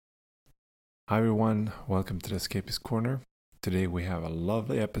Hi everyone, welcome to the Escapist Corner. Today we have a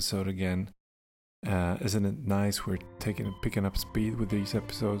lovely episode again. Isn't it nice? We're picking up speed with these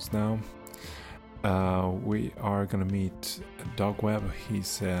episodes now. We are gonna meet Doug Webb.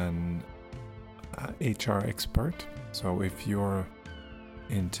 He's an HR expert. So if you're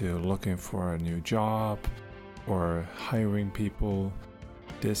into looking for a new job or hiring people,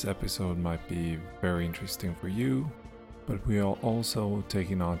 this episode might be very interesting for you. But we are also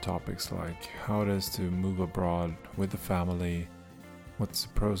taking on topics like how it is to move abroad with the family, what's the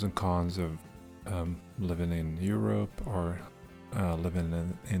pros and cons of living in Europe or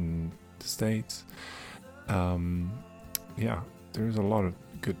living in the States. There's a lot of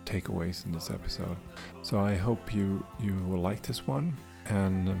good takeaways in this episode. So I hope you will like this one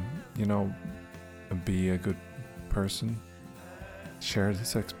and, be a good person. Share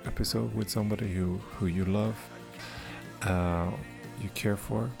this episode with somebody who you love. You care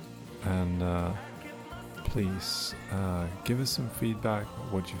for, and please give us some feedback,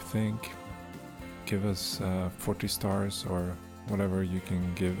 what you think. Give us 40 stars or whatever you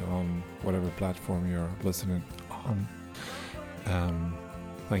can give on whatever platform you're listening on.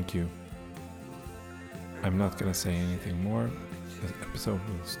 Thank you. I'm not gonna say anything more. The episode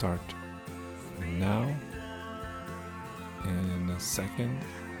will start now in a second.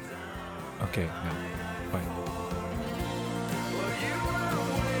 Okay, now bye.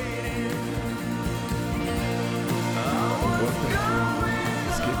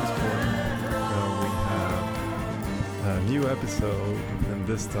 New episode, and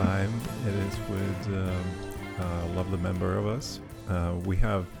this time it is with a lovely member of us. We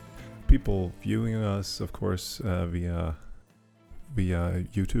have people viewing us, of course, via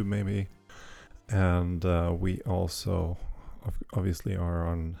YouTube maybe, and we also obviously are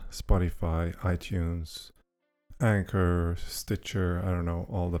on Spotify, iTunes, Anchor, Stitcher, I don't know,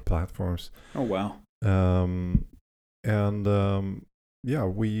 all the platforms. Oh wow.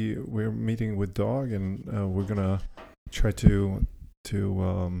 We're meeting with Dog, and we're gonna try to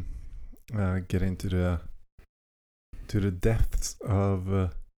get into the depths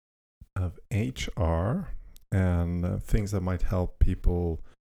of HR and things that might help people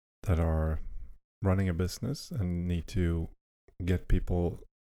that are running a business and need to get people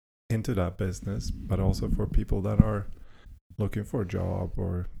into that business, but also for people that are looking for a job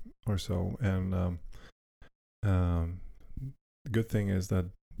or so. And the good thing is that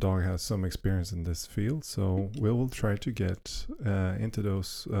Dog has some experience in this field, so we will try to get into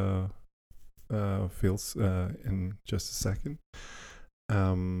those fields in just a second.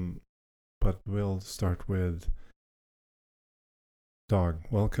 But we'll start with Dog.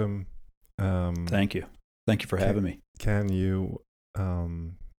 Welcome. Thank you for having me. Can you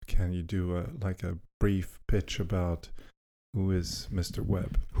do a brief pitch about who is Mr.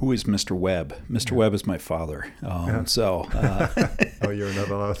 Webb? Who is Mr. Webb? Mr. Webb is my father. Oh, you're not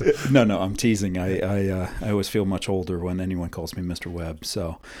allowed to. No, I'm teasing. I always feel much older when anyone calls me Mr. Webb.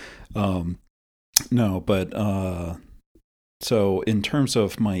 So in terms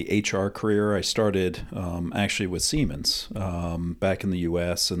of my HR career, I started actually with Siemens back in the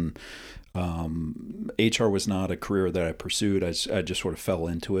U.S. and HR was not a career that I pursued. I just sort of fell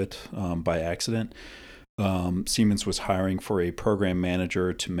into it by accident. Siemens was hiring for a program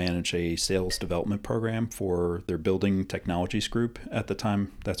manager to manage a sales development program for their building technologies group at the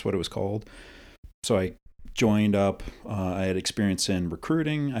time. That's what it was called. So I joined up. I had experience in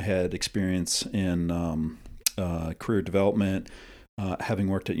recruiting. I had experience in career development, having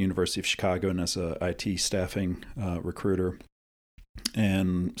worked at University of Chicago and as a IT staffing recruiter,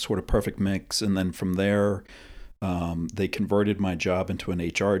 and sort of perfect mix. And then from there, they converted my job into an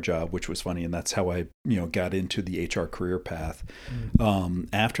HR job, which was funny, and that's how I, got into the HR career path.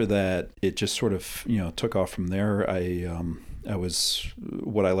 After that, it just sort of, took off from there. I was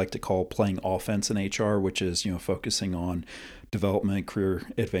what I like to call playing offense in HR, which is, focusing on development, career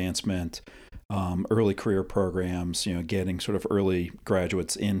advancement, early career programs, getting sort of early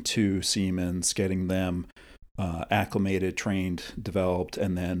graduates into Siemens, getting them acclimated, trained, developed,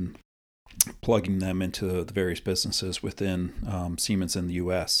 and then plugging them into the various businesses within Siemens in the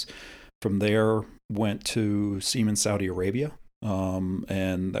U.S. From there, went to Siemens Saudi Arabia,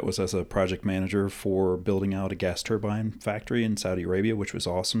 and that was as a project manager for building out a gas turbine factory in Saudi Arabia, which was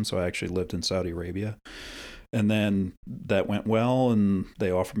awesome. So I actually lived in Saudi Arabia. And then that went well, and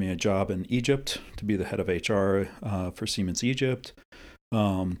they offered me a job in Egypt to be the head of HR for Siemens Egypt.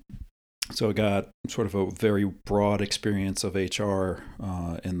 So I got sort of a very broad experience of HR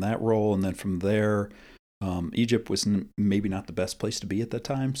in that role. And then from there, Egypt was maybe not the best place to be at that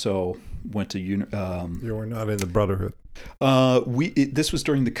time, so went to You were not in the Brotherhood. This was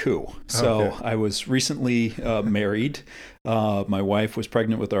during the coup, so Okay. I was recently married. My wife was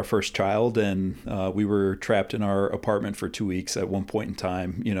pregnant with our first child, and we were trapped in our apartment for 2 weeks at one point in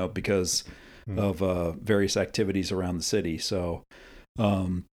time, because of various activities around the city. So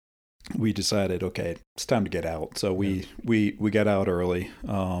we decided, okay, it's time to get out. So we got out early.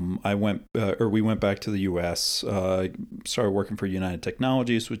 We went back to the U.S. Started working for United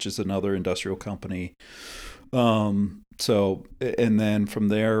Technologies, which is another industrial company. And then from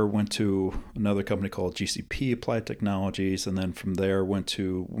there went to another company called GCP Applied Technologies, and then from there went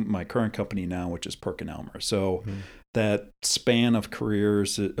to my current company now, which is PerkinElmer. So that span of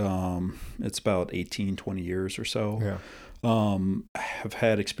careers, it's about 18, 20 years or so. Yeah. Have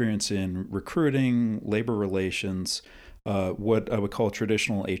had experience in recruiting, labor relations, what I would call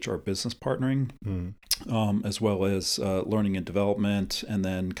traditional HR business partnering, as well as learning and development, and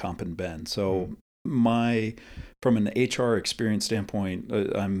then comp and ben. So from an HR experience standpoint,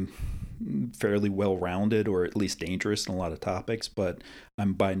 I'm fairly well-rounded, or at least dangerous in a lot of topics, but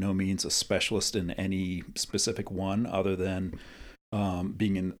I'm by no means a specialist in any specific one other than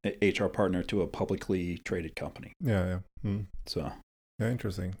being an HR partner to a publicly traded company. Yeah. So Yeah,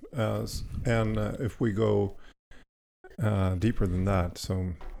 interesting. And if we go deeper than that,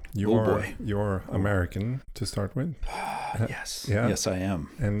 so you're American to start with. Yes. Yeah. Yes, I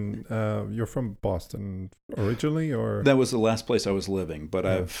am. And you're from Boston originally, or? That was the last place I was living, but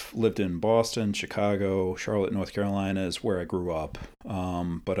I've lived in Boston, Chicago, Charlotte, North Carolina is where I grew up.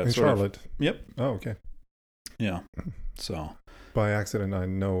 But I've in Charlotte? Yep. Oh, okay. Yeah. So. By accident, I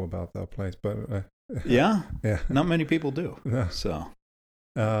know about that place, but yeah, yeah, not many people do. No. So.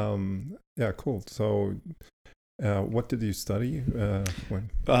 Yeah, cool. So. What did you study? When?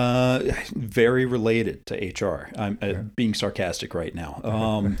 Very related to HR. I'm being sarcastic right now.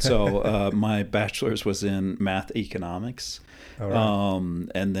 My bachelor's was in math economics. All right.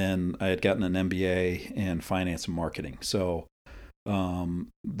 And then I had gotten an MBA in finance and marketing. So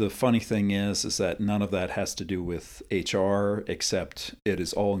the funny thing is that none of that has to do with HR, except it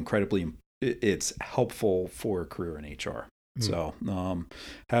is all it's helpful for a career in HR. So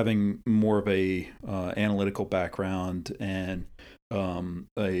having more of a analytical background and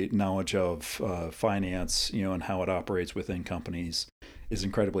a knowledge of finance, and how it operates within companies is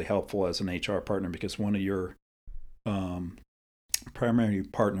incredibly helpful as an HR partner, because one of your primary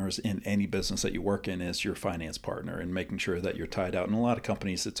partners in any business that you work in is your finance partner, and making sure that you're tied out. In a lot of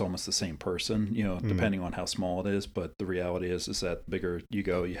companies, it's almost the same person, depending on how small it is. But the reality is that the bigger you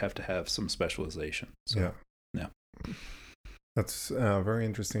go, you have to have some specialization. So, yeah. That's very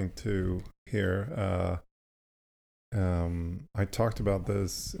interesting to hear. I talked about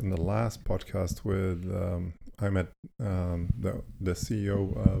this in the last podcast with I met the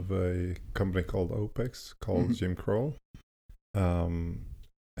CEO of a company called OPEX, called Jim Kroll, and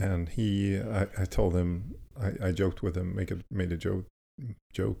I told him, I joked with him, made a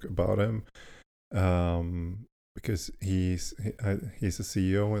joke about him, because he's a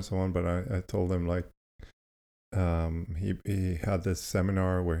CEO and so on. But I told him, like, he had this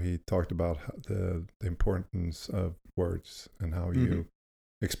seminar where he talked about the importance of words and how you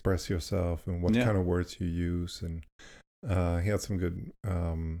express yourself and what kind of words you use, and he had some good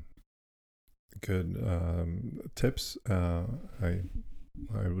tips. I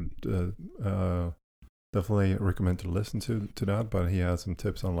would definitely recommend to listen to that, but he has some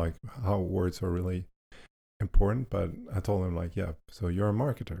tips on like how words are really important. But I told him, like, yeah, so you're a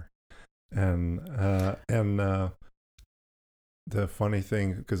marketer. And the funny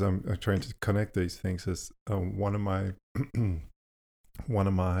thing, because I'm trying to connect these things, is one of my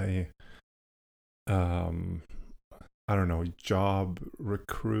I don't know, job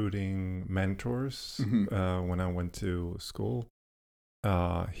recruiting mentors when I went to school.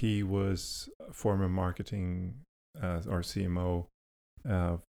 He was former marketing or CMO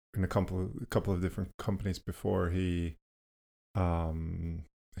in a couple of different companies before he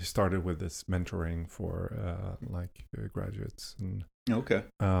started with this mentoring for graduates. And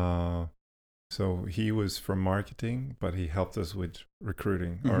so he was from marketing, but he helped us with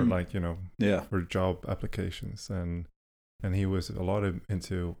recruiting or for job applications, and he was a lot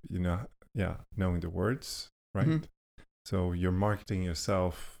into knowing the words, right? So you're marketing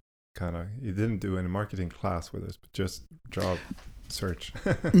yourself, kind of. You didn't do any marketing class with us, but just job search.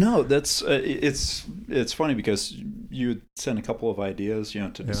 No, that's it's funny because you sent a couple of ideas, to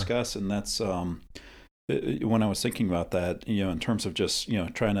discuss, and that's when I was thinking about that, in terms of just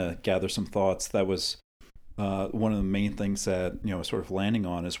trying to gather some thoughts. That was one of the main things that sort of landing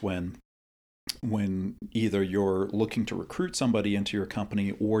on is when when either you're looking to recruit somebody into your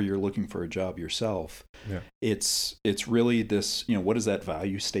company or you're looking for a job yourself, it's really this, what is that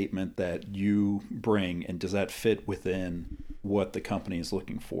value statement that you bring, and does that fit within what the company is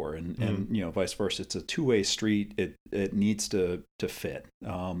looking for? And vice versa. It's a two-way street. It needs to fit.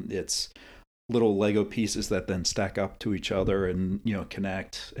 It's little Lego pieces that then stack up to each other and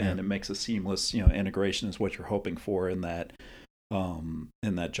connect, and it makes a seamless integration is what you're hoping for in that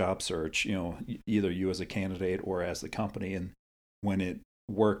job search, either you as a candidate or as the company. And when it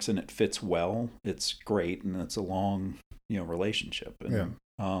works and it fits well, it's great, and it's a long relationship. And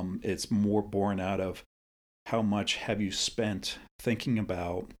it's more born out of how much have you spent thinking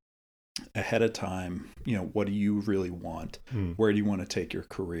about ahead of time, what do you really want? Where do you want to take your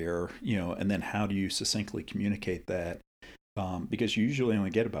career? And then how do you succinctly communicate that? Because you usually only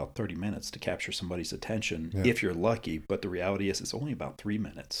get about 30 minutes to capture somebody's attention if you're lucky. But the reality is it's only about 3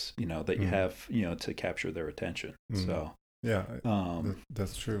 minutes, that you have, to capture their attention. So,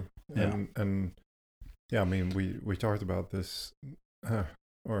 that's true. And I mean, we talked about this,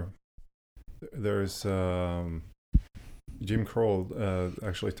 or there's, Jim Kroll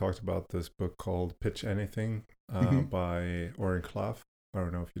actually talked about this book called Pitch Anything by Oren Klaff. I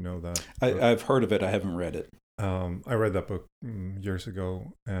don't know if you know that. I've heard of it. I haven't read it. I read that book years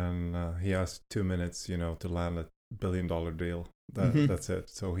ago, and he has 2 minutes, to land $1 billion deal. That's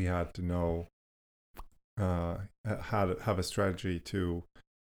it. So he had to know how to have a strategy to,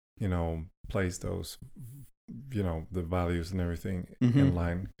 place those, the values and everything in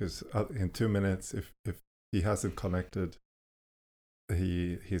line. Because in 2 minutes, if he hasn't connected,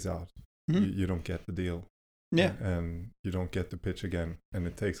 he's out. You don't get the deal. Yeah. And you don't get the pitch again. And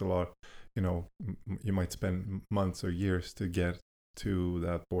it takes a lot, you might spend months or years to get to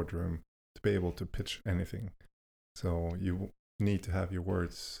that boardroom to be able to pitch anything. So you need to have your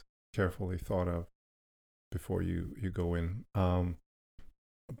words carefully thought of before you go in.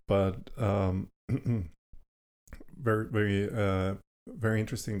 But very, very, very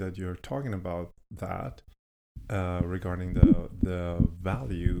interesting that you're talking about that regarding the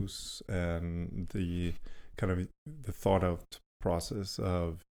values and the kind of the thought out process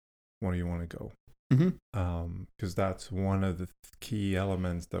of where you want to go. Because that's one of the key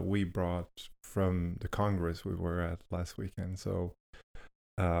elements that we brought from the Congress we were at last weekend. So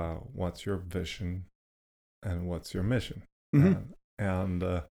what's your vision and what's your mission?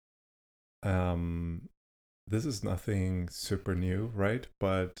 And this is nothing super new, right?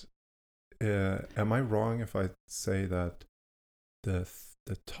 But am I wrong if I say that the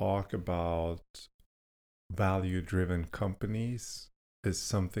talk about value-driven companies is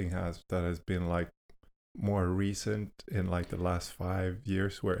something that has been like more recent in like the last 5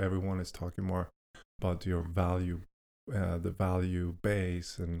 years, where everyone is talking more about your value, the value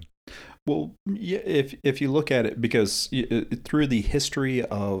base? And well, yeah, if you look at it, because through the history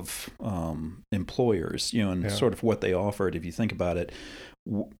of employers, and sort of what they offered, if you think about it,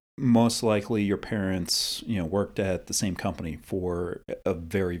 most likely your parents, worked at the same company for a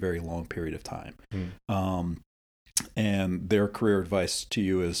very, very long period of time. And their career advice to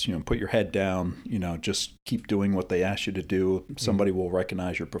you is, put your head down, just keep doing what they ask you to do. Somebody will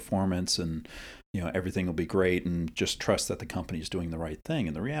recognize your performance, and, everything will be great, and just trust that the company is doing the right thing.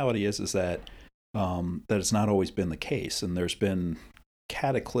 And the reality is that it's not always been the case. And there's been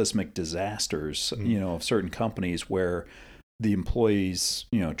cataclysmic disasters, of certain companies where the employees,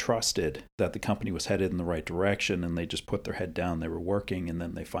 trusted that the company was headed in the right direction, and they just put their head down. They were working, and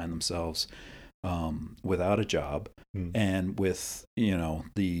then they find themselves without a job, and with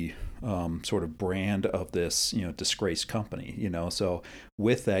the sort of brand of this disgraced company. So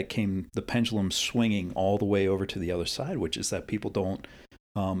with that came the pendulum swinging all the way over to the other side, which is that people don't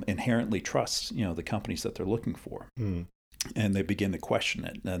inherently trust the companies that they're looking for, and they begin to question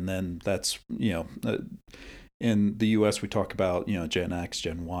it. And then that's in the U.S. we talk about Gen X,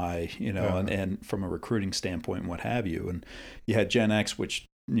 Gen Y, and from a recruiting standpoint and what have you. And you had Gen X, which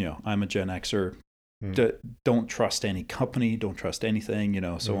I'm a Gen Xer, don't trust any company, don't trust anything,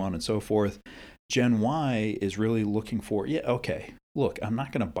 so on and so forth. Gen Y is really looking for, look, I'm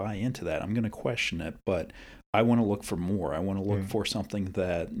not going to buy into that. I'm going to question it, but I want to look for more. I want to look for something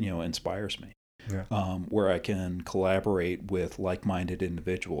that, inspires me, where I can collaborate with like-minded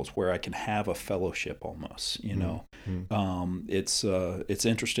individuals, where I can have a fellowship almost, It's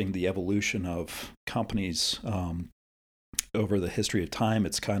interesting, the evolution of companies over the history of time.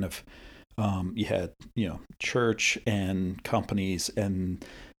 It's kind of you had, church and companies, and,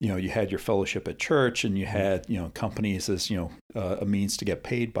 you had your fellowship at church, and you had, companies as, a means to get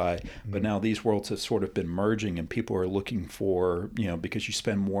paid by. But now these worlds have sort of been merging, and people are looking for, because you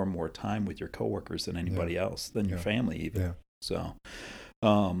spend more and more time with your coworkers than anybody else, than your family even. Yeah. So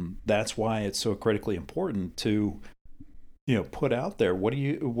that's why it's so critically important to, put out there, what do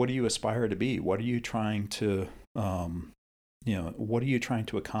you aspire to be? What are you trying to, what are you trying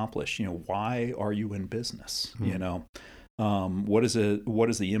to accomplish? Why are you in business? What is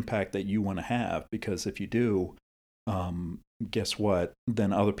the impact that you want to have? Because if you do, guess what?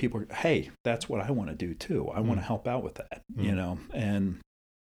 Then other people are, hey, that's what I want to do too. I want to help out with that, and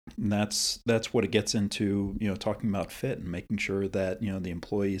that's what it gets into, talking about fit and making sure that, the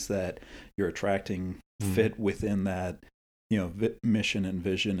employees that you're attracting fit within that, mission and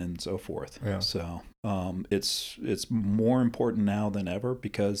vision and so forth. Yeah. So it's more important now than ever,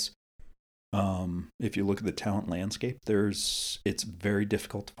 because if you look at the talent landscape, it's very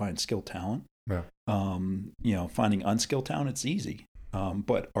difficult to find skilled talent. Yeah. Finding unskilled talent, it's easy,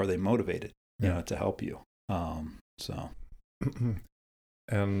 but are they motivated, to help you? So.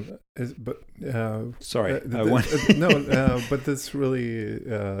 And sorry, but this really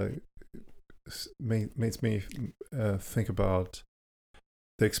makes me think about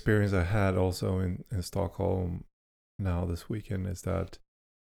the experience I had also in Stockholm now this weekend, is that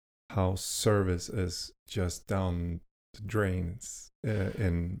how service is just down the drains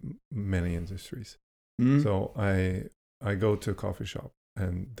in many industries. So I go to a coffee shop,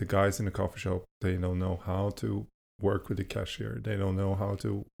 and the guys in the coffee shop, they don't know how to work with the cashier. They don't know how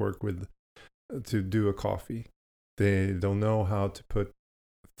to work to do a coffee. They don't know how to put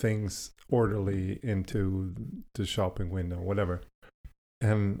things orderly into the shopping window, whatever.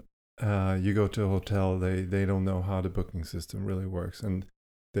 And you go to a hotel, they don't know how the booking system really works, and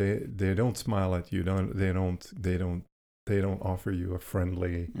they don't smile at you. They don't offer you a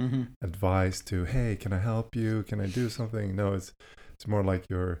friendly advice to, hey, can I help you? Can I do something? No, it's more like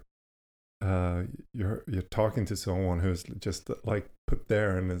you're talking to someone who's just like put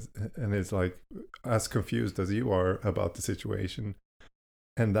there and is like as confused as you are about the situation.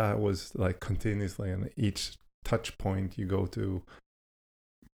 And that was like continuously, and each touch point you go to,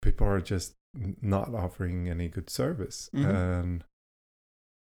 people are just not offering any good service. And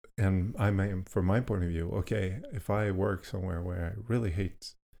from my point of view, okay, if I work somewhere where I really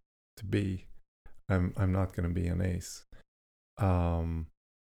hate to be, I'm not going to be an ace.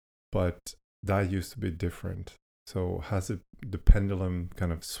 But that used to be different. So has the pendulum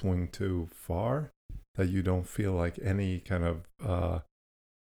kind of swung too far that you don't feel like any kind of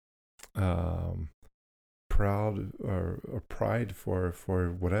proud or pride for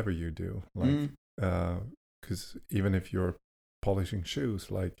whatever you do, like because even if you're polishing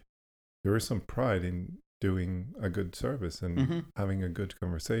shoes, like there is some pride in doing a good service and having a good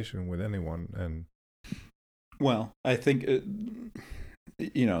conversation with anyone. And well, I think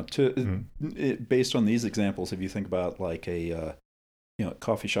based on these examples, if you think about like a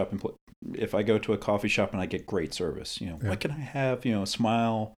coffee shop, if I go to a coffee shop and I get great service, what can I have?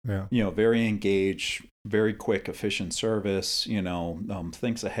 Smile, very engaged, very quick, efficient service,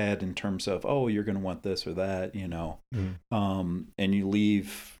 thinks ahead in terms of, oh, you're going to want this or that, and you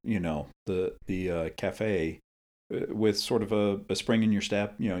leave, the cafe with sort of a spring in your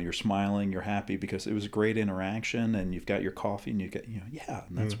step, you're smiling, you're happy because it was a great interaction, and you've got your coffee and you get,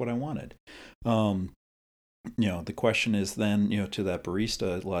 and that's what I wanted. The question is then, to that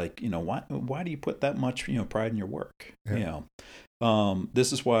barista, like, why do you put that much, pride in your work?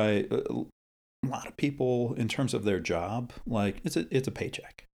 This is why a lot of people, in terms of their job, like it's a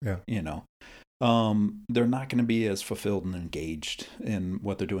paycheck. They're not going to be as fulfilled and engaged in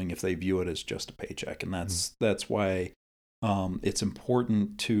what they're doing if they view it as just a paycheck. And that's why it's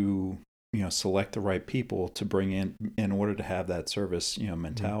important to, select the right people to bring in order to have that service,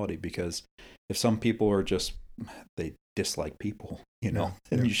 mentality, because if some people are just, they dislike people, and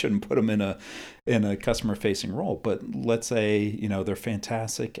you shouldn't put them in a customer facing role. But let's say, they're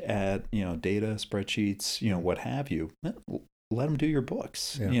fantastic at, data, spreadsheets, what have you. Let them do your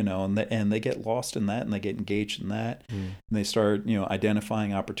books, and they get lost in that, and they get engaged in that, and they start,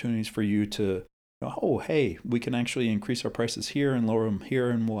 identifying opportunities for you to, oh, hey, we can actually increase our prices here and lower them here,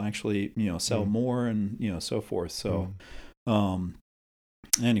 and we'll actually, sell more, and, so forth. So,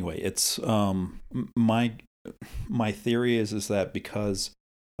 anyway, it's, my theory is that because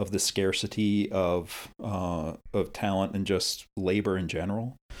the scarcity of talent and just labor in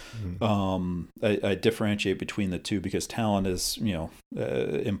general. I differentiate between the two because talent is,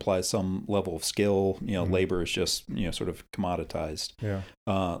 implies some level of skill. Labor is just, sort of commoditized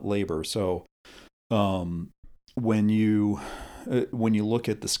labor. So when you look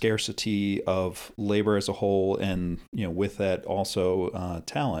at the scarcity of labor as a whole, and with that also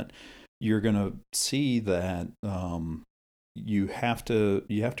talent, you're going to see that you have to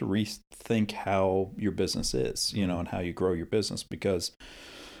rethink how your business is, and how you grow your business, because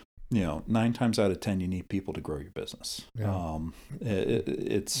 9 times out of 10 you need people to grow your business.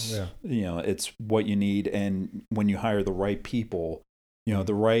 It's what you need, and when you hire the right people,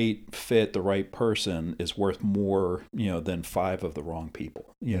 the right fit, the right person is worth more than 5 of the wrong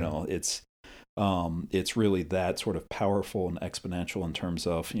people. It's really that sort of powerful and exponential in terms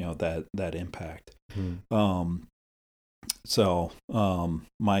of that impact. So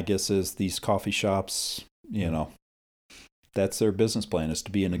my guess is these coffee shops, that's their business plan, is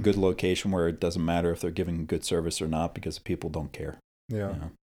to be in a good location where it doesn't matter if they're giving good service or not, because people don't care.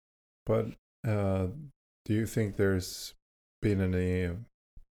 But do you think there's been any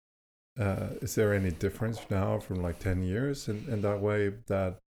is there any difference now from like 10 years in that way,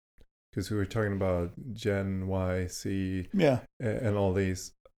 that because we were talking about Gen Y, C, and all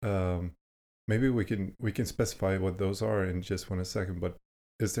these, maybe we can specify what those are in just one second, but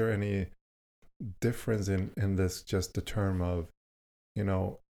is there any difference in this, just the term of,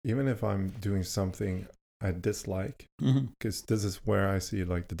 even if I'm doing something I dislike, because this is where I see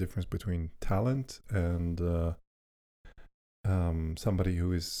like the difference between talent and somebody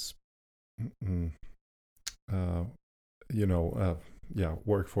who is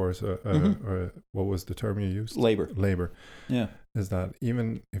workforce, or what was the term you used? Labor. Yeah. Is that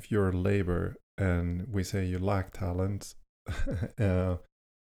even if you're labor and we say you lack talent,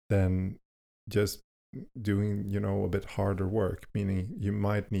 then just doing, a bit harder work, meaning you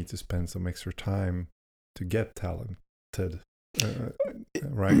might need to spend some extra time to get talented,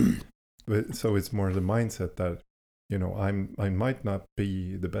 right? But, so it's more the mindset that, I might not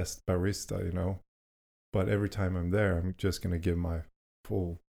be the best barista, but every time I'm there, I'm just going to give my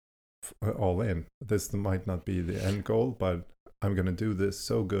full all in. This might not be the end goal, but I'm going to do this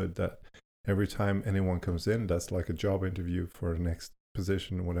so good that every time anyone comes in, that's like a job interview for the next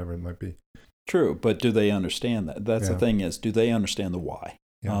position, whatever it might be. True, but do they understand that? That's the thing, is, do they understand the why?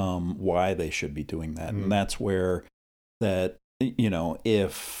 Why they should be doing that? And that's where that,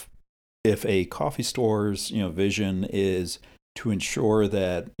 if a coffee store's, vision is to ensure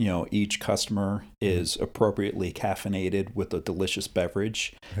that, each customer is appropriately caffeinated with a delicious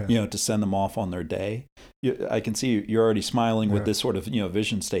beverage, to send them off on their day. I can see you're already smiling with this sort of,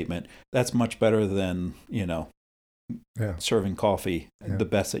 vision statement. That's much better than, serving coffee the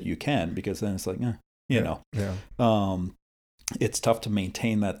best that you can, because then it's like, it's tough to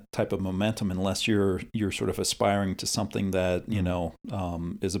maintain that type of momentum unless you're sort of aspiring to something that,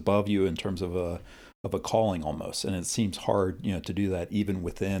 is above you in terms of a calling almost. And it seems hard, to do that even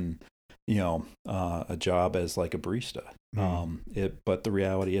within, a job as like a barista. But the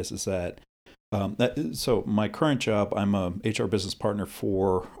reality is that, so my current job, I'm a HR business partner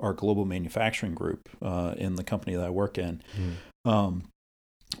for our global manufacturing group, in the company that I work in.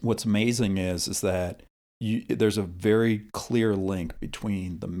 What's amazing is that there's a very clear link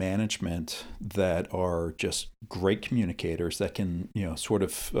between the management that are just great communicators that can, sort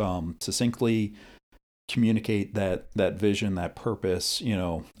of succinctly communicate that vision, that purpose,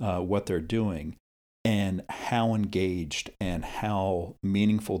 what they're doing, and how engaged and how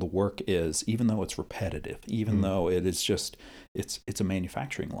meaningful the work is, even though it's repetitive, even though it is just, it's a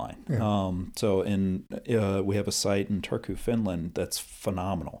manufacturing line. So we have a site in Turku, Finland that's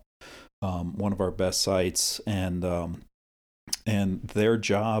phenomenal. One of our best sites, and their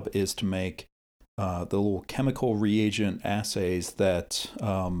job is to make the little chemical reagent assays that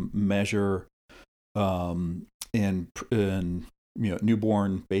measure in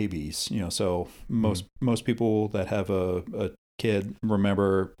newborn babies. So most people that have a kid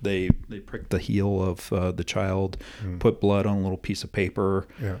remember they prick the heel of the child, put blood on a little piece of paper.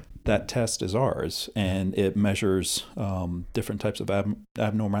 That test is ours, and it measures different types of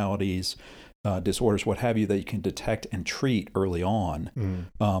abnormalities, disorders, what have you, that you can detect and treat early on,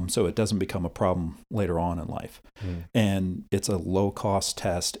 so it doesn't become a problem later on in life. And it's a low-cost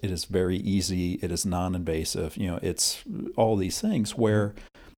test. It is very easy. It is non-invasive. It's all these things where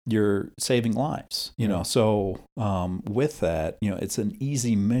you're saving lives. So with that, it's an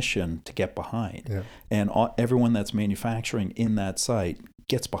easy mission to get behind. And everyone that's manufacturing in that site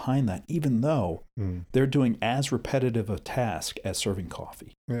gets behind that, even though they're doing as repetitive a task as serving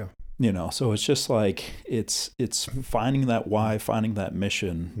coffee. Yeah. You know, so it's just like it's finding that why, finding that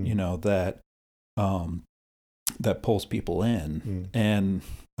mission, you know, that that pulls people in. And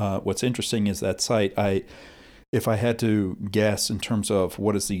what's interesting is that site, if I had to guess in terms of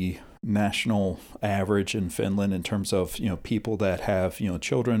what is the national average in Finland in terms of, you know, people that have, you know,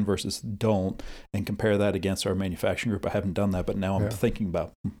 children versus don't, and compare that against our manufacturing group, I haven't done that, but now I'm thinking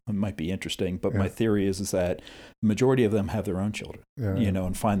about, it might be interesting, but my theory is that the majority of them have their own children, you know,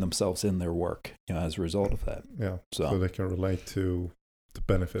 and find themselves in their work, you know, as a result of that. Yeah. So they can relate to the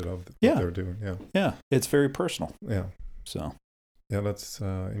benefit of what they're doing. Yeah. Yeah. It's very personal. Yeah. So. Yeah, that's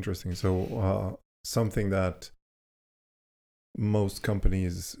interesting. So something that most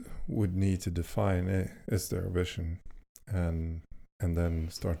companies would need to define is their vision, and then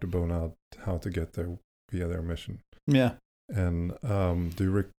start to bone out how to get there via their mission. Yeah. And do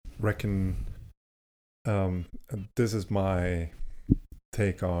you reckon? This is my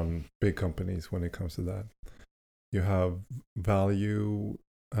take on big companies when it comes to that. You have value,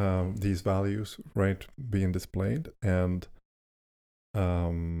 these values, right, being displayed, and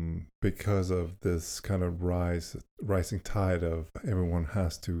because of this kind of rising tide of everyone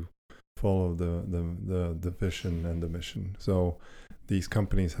has to follow the vision and the mission. So these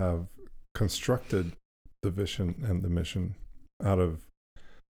companies have constructed the vision and the mission out of,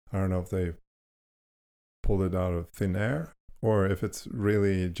 I don't know if they pulled it out of thin air, or if it's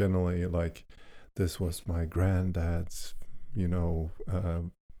really generally like, this was my granddad's, you know,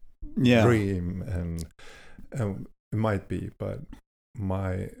 dream, and it might be, but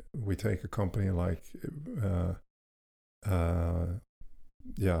we take a company like Volkswagen,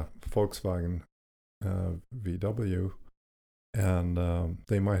 VW, and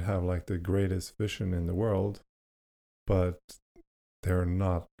they might have like the greatest vision in the world, but they're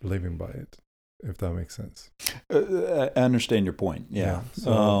not living by it, if that makes sense. I understand your point. Yeah.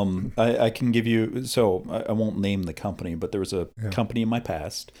 So, I can give you, so I won't name the company, but there was a company in my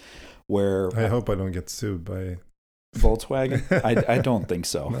past where I hope I don't get sued by Volkswagen. I don't think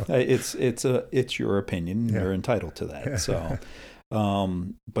so. No. It's your opinion. Yeah. You're entitled to that. So,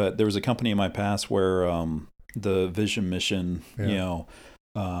 but there was a company in my past where the vision, mission, you know,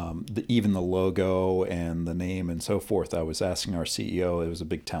 even the logo and the name and so forth. I was asking our CEO. It was a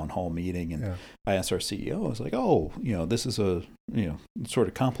big town hall meeting, and I asked our CEO. I was like, "Oh, you know, this is a, you know," sort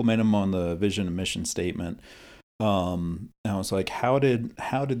of compliment him on the vision and mission statement. And I was like, how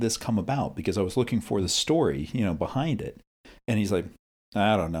did this come about? Because I was looking for the story, you know, behind it. And he's like,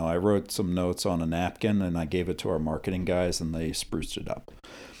 I don't know. I wrote some notes on a napkin and I gave it to our marketing guys and they spruced it up.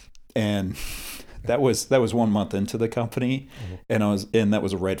 And that was 1 month into the company. And that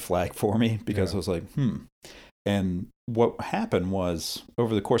was a red flag for me, because I was like, And what happened was,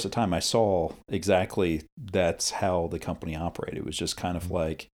 over the course of time, I saw exactly that's how the company operated. It was just kind of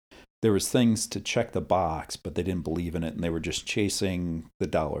like, there was things to check the box, but they didn't believe in it, and they were just chasing the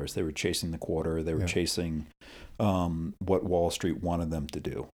dollars. They were chasing the quarter. They were chasing what Wall Street wanted them to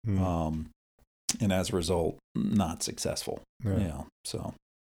do, and as a result, not successful. Yeah. So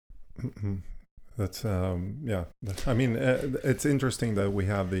that's I mean, it's interesting that we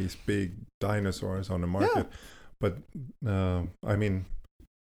have these big dinosaurs on the market, but I mean,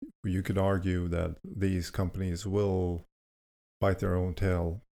 you could argue that these companies will bite their own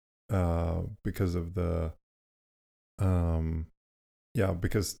tail. Because of the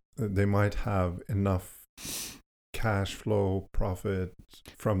because they might have enough cash flow profit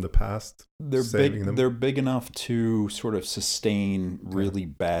from the past. They're big enough to sort of sustain really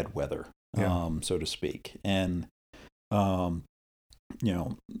bad weather, so to speak. And you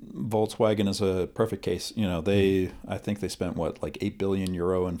know, Volkswagen is a perfect case. You know, I think they spent like 8 billion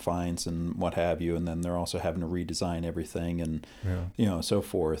euro in fines and what have you, and then they're also having to redesign everything and you know, so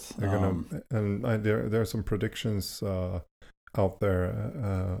forth. There are some predictions out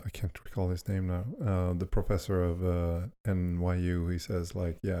there. I can't recall his name now. The professor of NYU, he says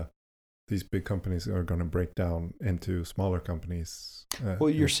like, these big companies are going to break down into smaller companies. Well,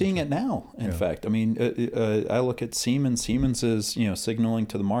 you're seeing it now. In fact, I mean, I look at Siemens. Siemens is, you know, signaling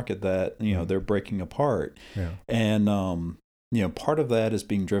to the market that, you know, they're breaking apart. And you know, part of that is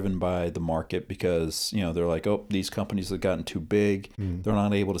being driven by the market, because, you know, they're like, oh, these companies have gotten too big. They're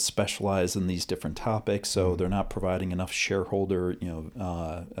not able to specialize in these different topics, so they're not providing enough shareholder, you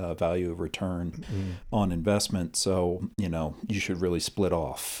know, value of return on investment. So, you know, you should really split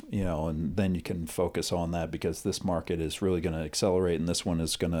off, you know, and then you can focus on that, because this market is really going to accelerate and this one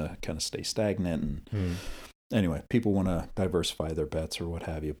is going to kind of stay stagnant. And anyway, people want to diversify their bets or what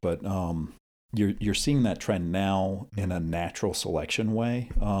have you. But you're seeing that trend now in a natural selection way.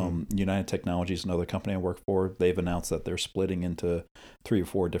 United Technologies is another company I work for. They've announced that they're splitting into 3 or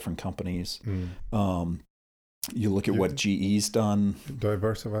 4 different companies. You look at what GE's done.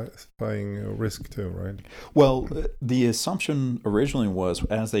 Diversifying risk too, right? Well, the assumption originally was,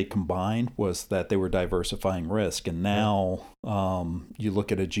 as they combined, was that they were diversifying risk. And now you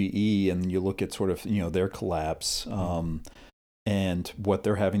look at a GE and you look at sort of, their collapse and what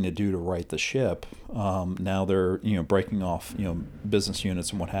they're having to do to right the ship. Now they're, breaking off, business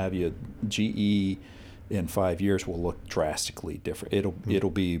units and what have you. GE in 5 years will look drastically different. It'll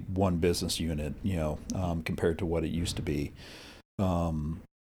be one business unit, compared to what it used to be.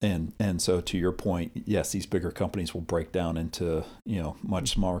 And so to your point, yes, these bigger companies will break down into, much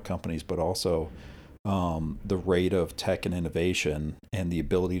smaller companies, but also the rate of tech and innovation and the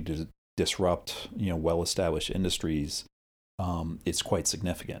ability to disrupt, well-established industries, it's quite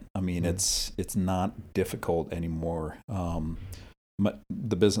significant. I mean, it's not difficult anymore.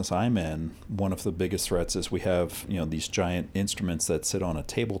 The business I'm in, one of the biggest threats is we have, these giant instruments that sit on a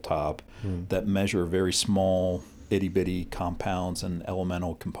tabletop that measure very small, itty bitty compounds and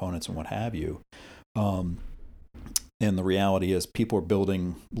elemental components and what have you. And the reality is people are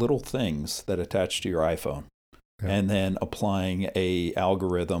building little things that attach to your iPhone. And then applying a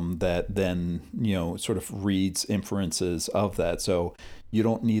algorithm that then, sort of reads inferences of that. So you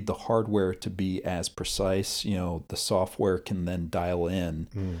don't need the hardware to be as precise. The software can then dial in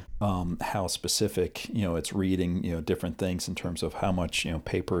how specific, it's reading, different things in terms of how much,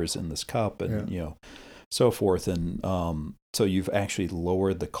 paper is in this cup and, so forth. And so you've actually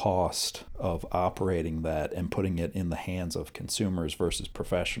lowered the cost of operating that and putting it in the hands of consumers versus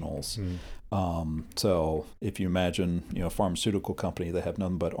professionals. So if you imagine, a pharmaceutical company that have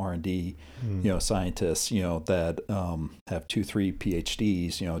nothing but R&D, scientists, that have 2-3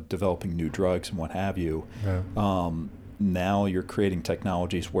 PhDs, developing new drugs and what have you. Now you're creating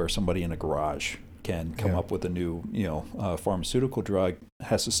technologies where somebody in a garage can come up with a new, pharmaceutical drug,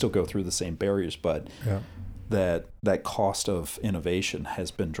 has to still go through the same barriers, but that cost of innovation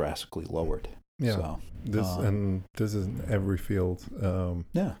has been drastically lowered. So, this is in every field.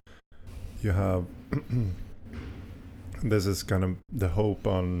 You have this is kind of the hope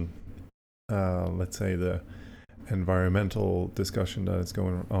on, let's say, the environmental discussion that is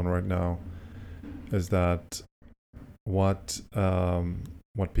going on right now, is that what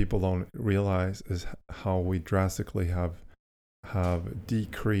people don't realize is how we drastically have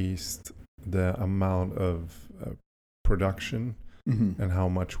decreased the amount of production and how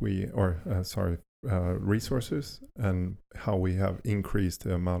much resources, and how we have increased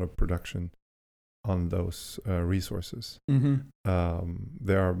the amount of production on those resources.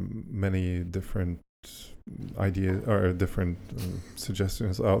 There are many different ideas or different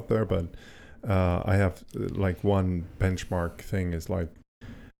suggestions out there, but I have like one benchmark thing is like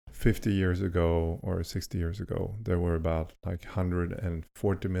 50 years ago or 60 years ago, there were about like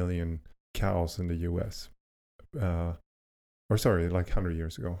 140 million cows in the US. Like 100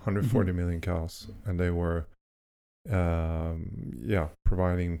 years ago, 140 million cows, and they were,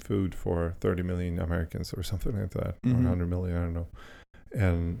 providing food for 30 million Americans or something like that, or 100 million, I don't know.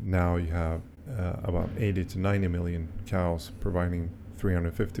 And now you have about 80 to 90 million cows providing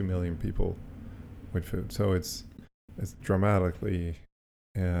 350 million people with food. So it's dramatically,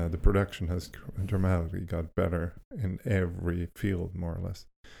 the production has dramatically got better in every field, more or less.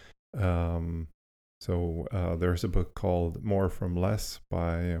 So there's a book called More from Less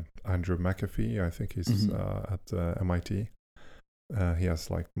by Andrew McAfee. I think he's at MIT. He has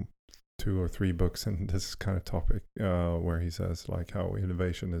like 2 or 3 books in this kind of topic, where he says like how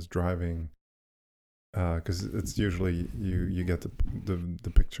innovation is driving, because it's usually you get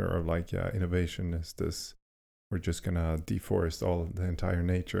the picture of like, innovation is this, we're just gonna deforest the entire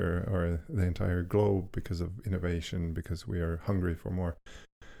nature or the entire globe because of innovation, because we are hungry for more.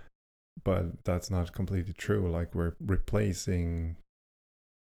 But that's not completely true. Like, we're replacing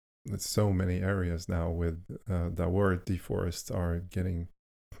so many areas now with that were deforest are getting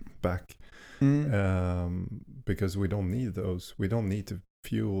back, because we don't need those. We don't need to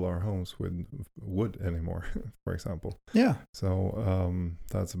fuel our homes with wood anymore, for example. So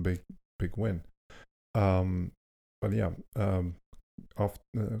that's a big win. But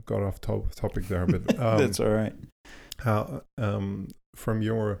got off topic there, but that's all right. How from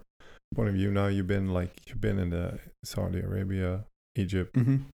your point of view now, you've been in the Saudi Arabia, Egypt,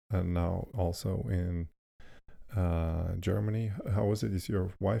 and now also in Germany. How was it? Is your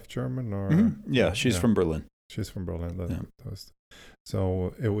wife German or? She's from Berlin. She's from Berlin.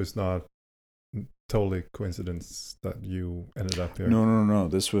 So it was not totally coincidence that you ended up here. No.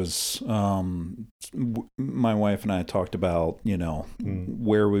 This was my wife and I talked about,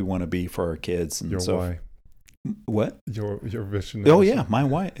 where we want to be for our kids, and your why. What? Your vision. Oh yeah, my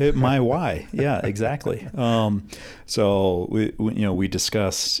why. My why. Yeah, exactly. So we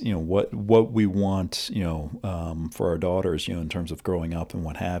discussed what we want for our daughters in terms of growing up and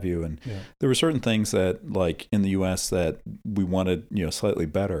what have you, and there were certain things that, like in the U.S., that we wanted slightly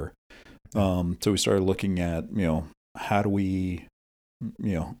better. So we started looking at how do we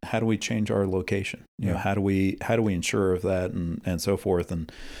change our location? How do we ensure of that, and so forth,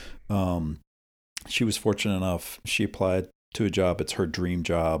 and she was fortunate enough. She applied to a job. It's her dream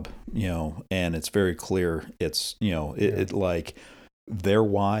job, and it's very clear. It's, it like their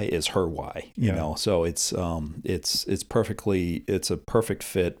why is her why, so it's perfectly, it's a perfect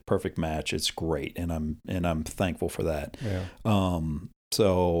fit, perfect match. It's great. And I'm thankful for that. Yeah.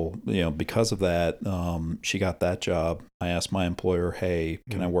 So, because of that, she got that job. I asked my employer, hey,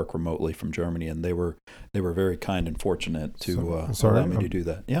 can I work remotely from Germany? And they were very kind and fortunate to allow me to do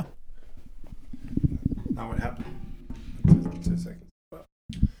that. Yeah. Now what happened? 2 seconds.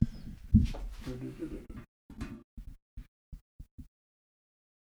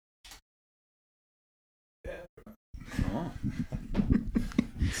 Oh.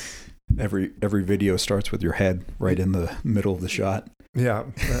 Every video starts with your head right in the middle of the shot. Yeah,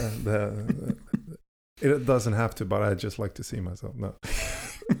 it doesn't have to, but I just like to see myself. No,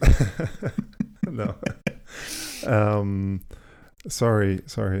 no. Sorry.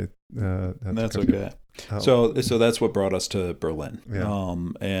 That's okay. So that's what brought us to Berlin. Yeah.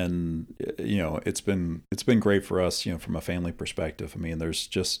 And it's been great for us, from a family perspective. I mean, there's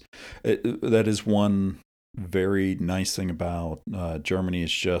just that is one very nice thing about Germany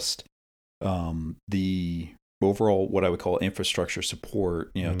is just the overall, what I would call infrastructure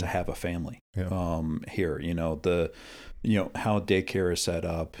support, to have a family here, how daycare is set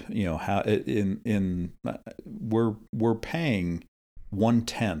up, how we're paying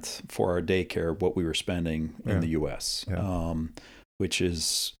 1/10 for our daycare what we were spending in the US, which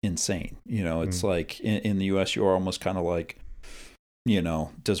is insane. It's like in the US, you're almost kind of like,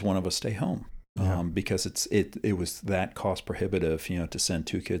 does one of us stay home? Because it was that cost prohibitive, to send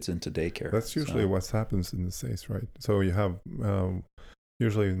 2 kids into daycare. That's usually what happens in the States, right? So you have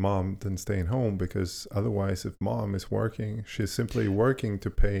usually mom then staying home, because otherwise, if mom is working, she's simply working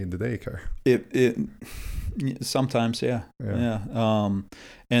to pay the daycare. It sometimes, yeah.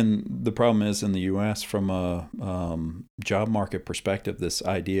 And the problem is in the U.S. from a job market perspective, this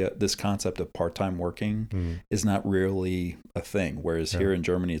concept of part-time working is not really a thing. Whereas here in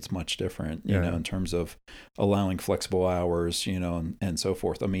Germany, it's much different, in terms of allowing flexible hours, and so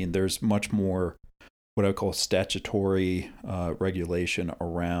forth. I mean, there's much more what I call statutory regulation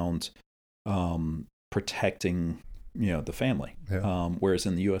around protecting, the family. Whereas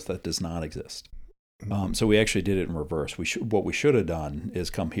in the U.S. that does not exist. So we actually did it in reverse. What we should have done is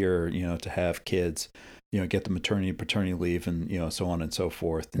come here, to have kids, get the maternity, paternity leave, and so on and so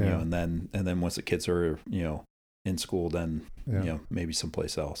forth. And then once the kids are, in school, then maybe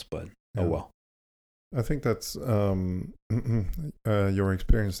someplace else. But oh well. I think that's your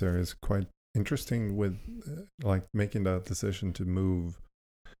experience there is quite interesting with like making that decision to move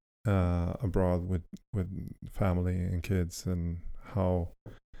abroad with family and kids, and how.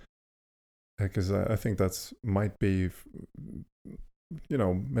 Because I think that's might be,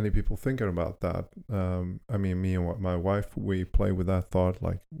 many people thinking about that. I mean, me and my wife, we play with that thought,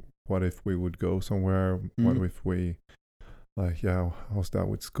 like, what if we would go somewhere? What if we, like, how's that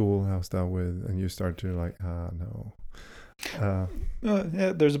with school? How's that with, and you start to like, no.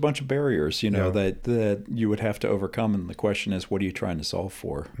 There's a bunch of barriers, that you would have to overcome. And the question is, what are you trying to solve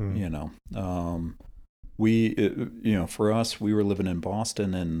for? We, for us, we were living in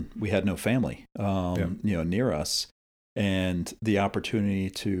Boston and we had no family, near us, and the opportunity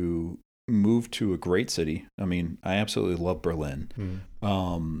to move to a great city. I mean, I absolutely love Berlin,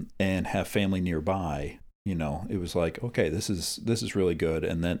 and have family nearby. It was like, okay, this is really good.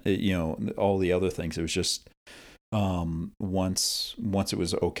 And then, all the other things, it was just, once it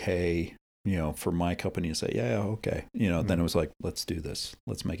was okay, for my company to say, okay, then it was like, let's do this,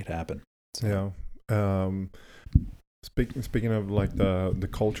 let's make it happen. So. Speaking of like the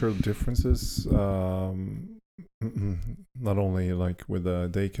cultural differences, not only like with the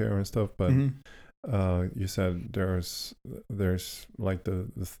daycare and stuff, but you said there's like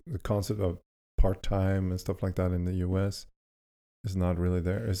the concept of part-time and stuff like that in the US is not really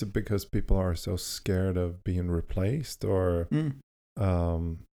there. Is it because people are so scared of being replaced, or and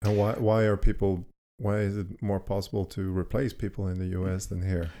why are people why is it more possible to replace people in the U.S. than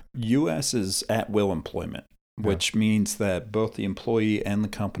here? U.S. is at will employment, which means that both the employee and the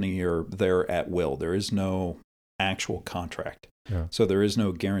company are there at will. There is no actual contract. Yeah. So there is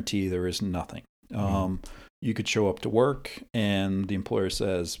no guarantee. There is nothing. You could show up to work and the employer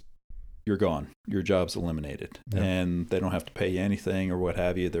says, you're gone. Your job's eliminated. Yeah. And they don't have to pay you anything or what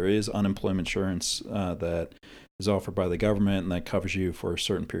have you. There is unemployment insurance that is offered by the government and that covers you for a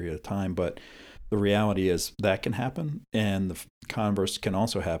certain period of time. But the reality is that can happen. And the converse can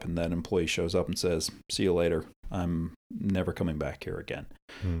also happen, that an employee shows up and says, see you later. I'm never coming back here again.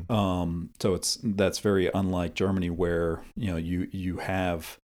 So that's very unlike Germany, where you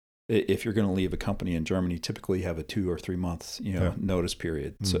have, if you're going to leave a company in Germany, typically you have a 2 or 3 months notice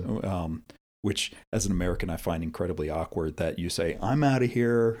period. So which as an American I find incredibly awkward, that you say, I'm out of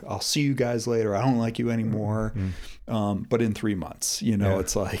here, I'll see you guys later, I don't like you anymore. But in 3 months,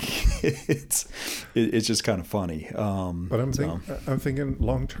 it's like it's just kind of funny. But I'm thinking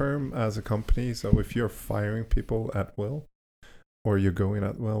long term as a company. So if you're firing people at will, or you're going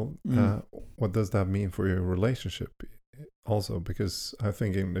at will, what does that mean for your relationship also? Because I'm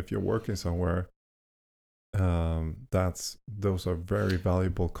thinking if you're working somewhere, those are very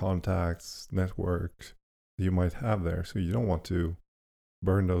valuable contacts, networks you might have there. So you don't want to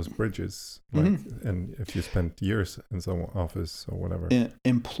burn those bridges. And if you spent years in some office or whatever.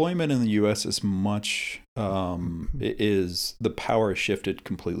 Employment in the U.S. is much, is the power is shifted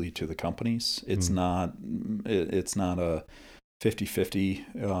completely to the companies. It's not a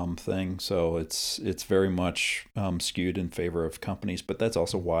 50-50 thing. So it's very much skewed in favor of companies. But that's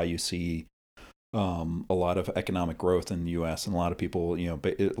also why you see a lot of economic growth in the U.S. and a lot of people,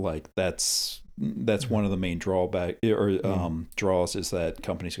 that's one of the main draws is that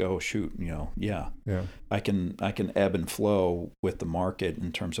companies go, oh, shoot, I can ebb and flow with the market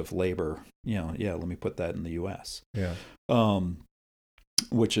in terms of labor. Let me put that in the U.S.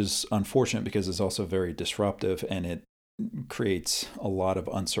 Which is unfortunate because it's also very disruptive, and it creates a lot of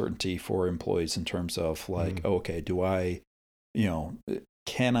uncertainty for employees in terms of okay,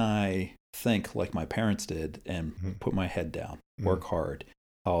 can I think like my parents did and put my head down, work hard,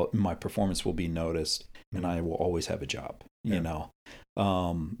 my performance will be noticed, and I will always have a job. That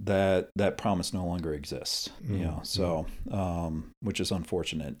promise no longer exists. So which is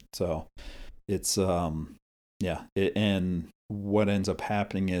unfortunate. So it's and what ends up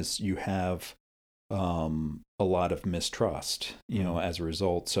happening is you have a lot of mistrust, as a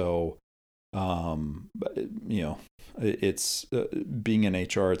result. So it's being in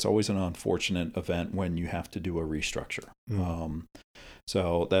HR, it's always an unfortunate event when you have to do a restructure.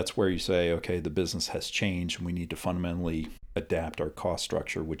 So that's where you say, okay, the business has changed and we need to fundamentally adapt our cost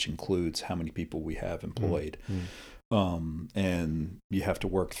structure, which includes how many people we have employed. And you have to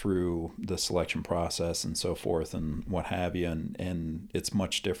work through the selection process and so forth and what have you. And it's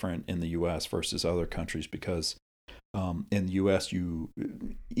much different in the U.S. versus other countries because in the U.S.,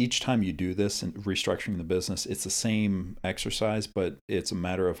 each time you do this and restructuring the business, it's the same exercise, but it's a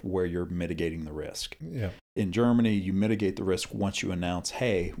matter of where you're mitigating the risk. In Germany, you mitigate the risk once you announce,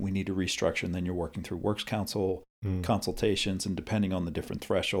 hey, we need to restructure, and then you're working through works council consultations, and depending on the different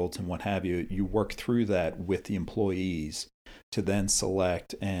thresholds and what have you, you work through that with the employees to then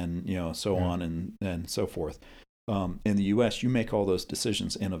select and so on and so forth. In the U.S., you make all those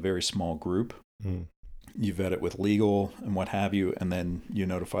decisions in a very small group. You vet it with legal and what have you, and then you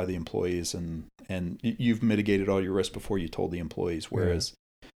notify the employees, and you've mitigated all your risk before you told the employees. Whereas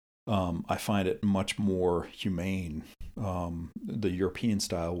I find it much more humane, the European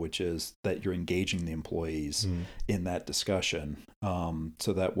style, which is that you're engaging the employees in that discussion,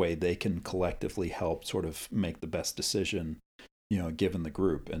 so that way they can collectively help sort of make the best decision, given the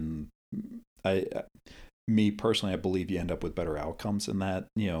group. And me personally, I believe you end up with better outcomes in that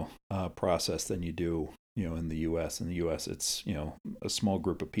process than you do in the U.S. In the U.S., it's a small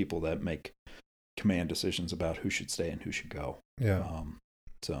group of people that make command decisions about who should stay and who should go. I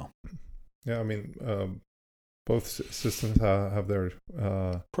mean, both systems have their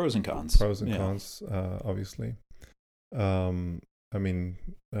pros and cons. Obviously. I mean,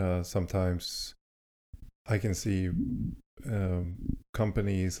 sometimes I can see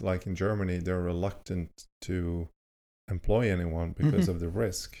companies like in Germany, they're reluctant to employ anyone because of the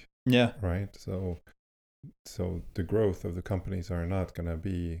risk. Right. So the growth of the companies are not going to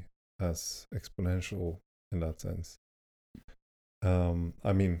be as exponential in that sense.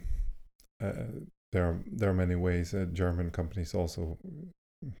 I mean, there are many ways that German companies also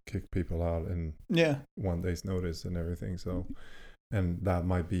kick people out in 1 day's notice and everything. So, and that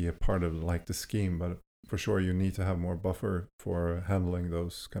might be a part of like the scheme, but for sure you need to have more buffer for handling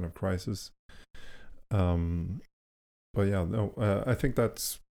those kind of crises. But yeah, no, I think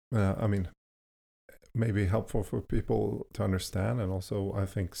that's, I mean, maybe helpful for people to understand. And also, I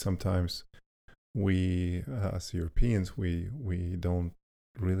think sometimes we, as Europeans, we don't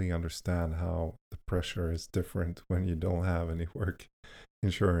really understand how the pressure is different when you don't have any work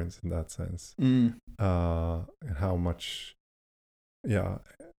insurance in that sense. And how much, yeah,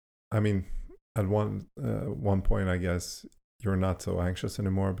 I mean, at one point, I guess you're not so anxious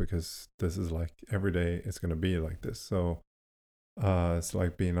anymore because this is like every day it's gonna be like this. So it's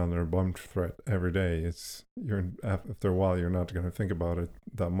like being under a bomb threat every day. It's you're after a while you're not gonna think about it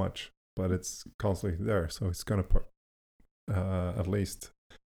that much, but it's constantly there. So it's gonna at least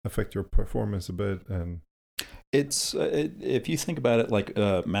affect your performance a bit. And it's if you think about it like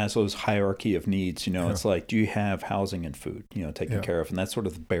Maslow's hierarchy of needs, it's like, do you have housing and food, taken care of, and that's sort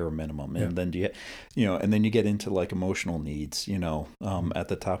of the bare minimum. And then do you, and then you get into like emotional needs, at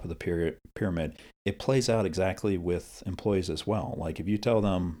the top of the pyramid. It plays out exactly with employees as well. Like if you tell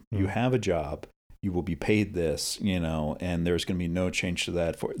them you have a job, you will be paid this, and there's going to be no change to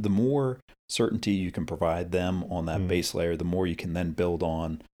that. For the more certainty you can provide them on that base layer, the more you can then build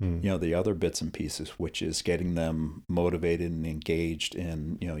on, the other bits and pieces, which is getting them motivated and engaged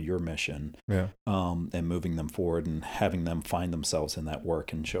in, your mission, and moving them forward and having them find themselves in that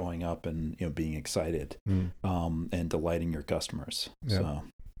work and showing up and, being excited, and delighting your customers. So,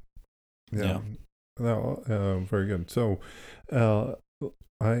 No, very good. So,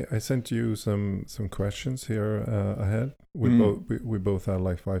 I sent you some questions here ahead. We both had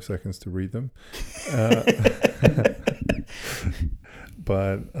like 5 seconds to read them,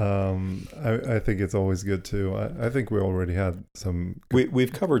 but I think it's always good to. I think we already had some.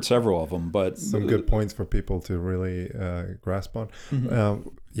 We've covered several of them, but some good points for people to really grasp on.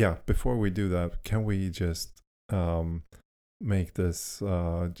 Before we do that, can we just make this?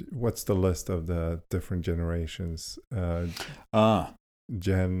 What's the list of the different generations?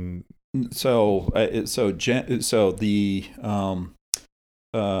 Gen. So the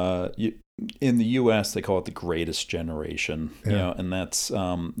in the U.S. they call it the greatest generation, and that's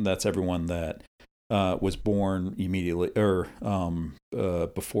everyone that was born immediately or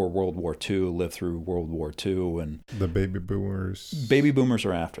before World War II, lived through World War II, and the baby boomers. Baby boomers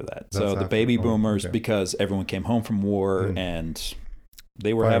are after that. That's so the baby boomers, because everyone came home from war and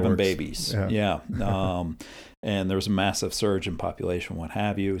they were having babies. And there was a massive surge in population, what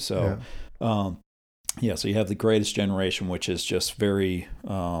have you. So, so you have the greatest generation, which is just very,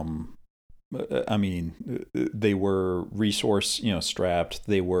 they were resource, strapped.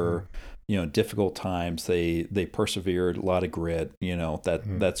 They were, difficult times. They persevered, a lot of grit,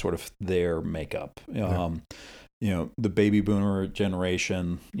 that's sort of their makeup. The baby boomer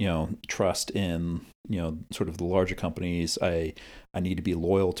generation, trust in, sort of the larger companies. I need to be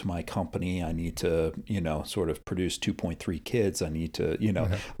loyal to my company. I need to, sort of produce 2.3 kids. I need to,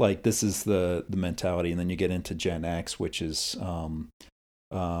 like this is the mentality. And then you get into Gen X, which is,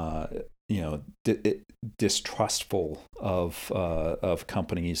 distrustful of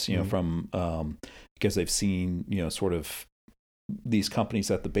companies, from because they've seen, sort of these companies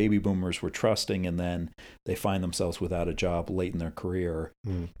that the baby boomers were trusting, and then they find themselves without a job late in their career,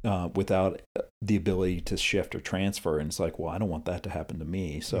 without the ability to shift or transfer. And it's like, well, I don't want that to happen to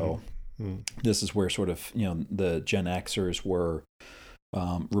me. So this is where sort of, the Gen Xers were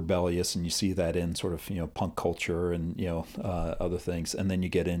rebellious, and you see that in sort of, punk culture and, other things. And then you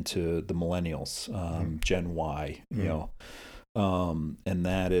get into the millennials, Gen Y, and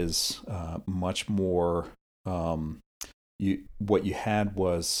that is much more, what you had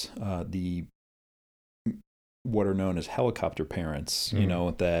was what are known as helicopter parents,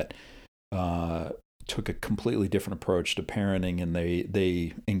 that took a completely different approach to parenting, and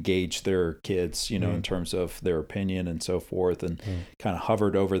they engaged their kids, in terms of their opinion and so forth, and kind of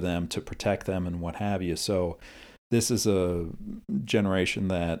hovered over them to protect them and what have you. So this is a generation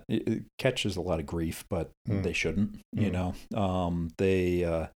that it catches a lot of grief, but they shouldn't. They're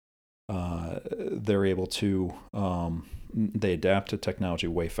able to. They adapt to technology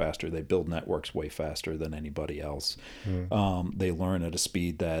way faster. They build networks way faster than anybody else. They learn at a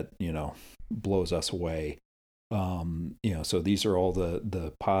speed that, blows us away. So these are all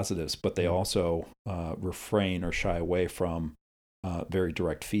the positives, but they also refrain or shy away from very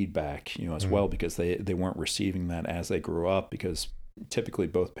direct feedback, as well, because they weren't receiving that as they grew up, because typically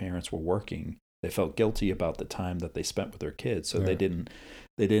both parents were working. They felt guilty about the time that they spent with their kids. So they didn't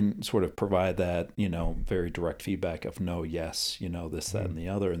sort of provide that, very direct feedback of no, yes, this, that, and the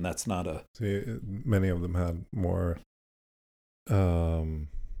other. And that's not a... See, many of them had more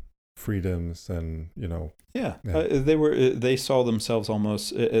freedoms and Yeah, yeah. they saw themselves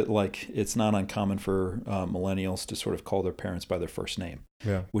almost like it's not uncommon for millennials to sort of call their parents by their first name,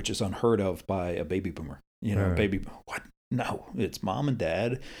 Yeah. which is unheard of by a baby boomer. Yeah. What? No, it's mom and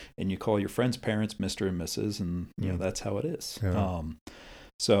dad, and you call your friends' parents Mr. and Mrs., and that's how it is. Yeah.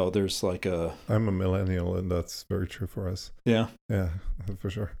 So there's like I'm a millennial, and that's very true for us. Yeah. Yeah, for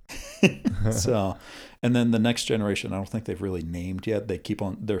sure. So, and then the next generation, I don't think they've really named yet.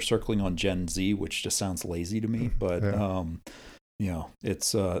 They're circling on Gen Z, which just sounds lazy to me, but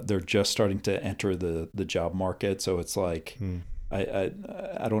it's they're just starting to enter the job market. So it's like, I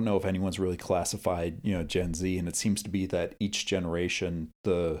don't know if anyone's really classified, Gen Z, and it seems to be that each generation,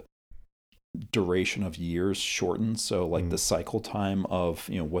 the duration of years shortens. So like the cycle time of,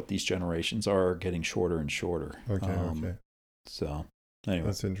 what these generations are getting shorter and shorter. Okay. So anyway.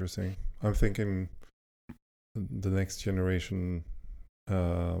 That's interesting. I'm thinking the next generation,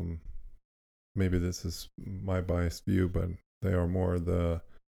 maybe this is my biased view, but they are more the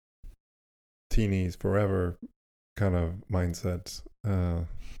teenies forever kind of mindset.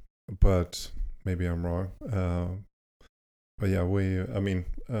 But maybe I'm wrong. But yeah,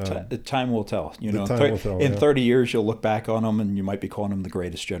 time will tell. Will tell, in 30 years, you'll look back on them, and you might be calling them the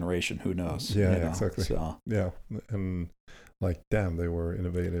greatest generation. Who knows? Yeah, exactly. So. Yeah, and like, damn, they were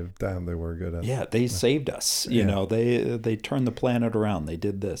innovative. Damn, they were good at. Yeah, they saved us. They turned the planet around. They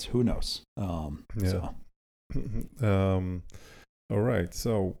did this. Who knows? So. All right,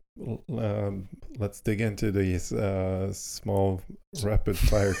 so let's dig into these small rapid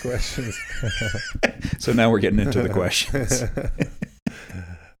fire questions. So now we're getting into the questions.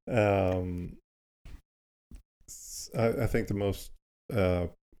 I think the most,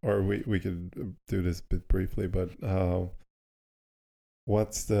 or we could do this a bit briefly, but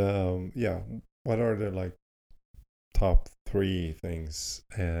what are the like top 3 things,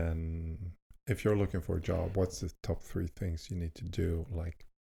 and if you're looking for a job, what's the top 3 things you need to do, like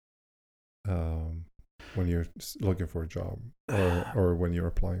when you're looking for a job, or when you're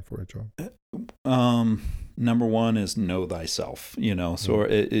applying for a job? Number 1 is know thyself. So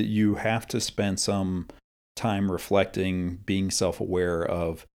you have to spend some time reflecting, being self-aware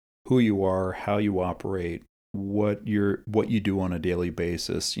of who you are, how you operate, what you do on a daily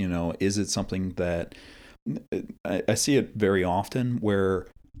basis. Is it something that I see it very often where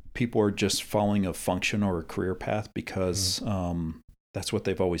people are just following a function or a career path because that's what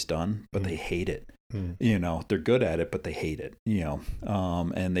they've always done, but they hate it. They're good at it, but they hate it.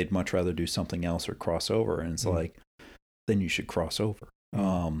 And they'd much rather do something else or cross over. And it's like, then you should cross over.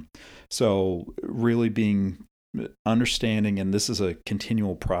 So really being understanding, and this is a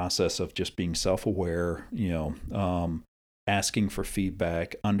continual process of just being self-aware, asking for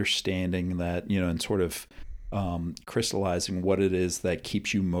feedback, understanding that, and sort of crystallizing what it is that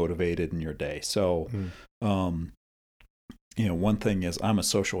keeps you motivated in your day. So, one thing is I'm a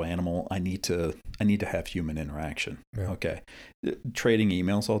social animal. I need to have human interaction. Yeah. Okay. Trading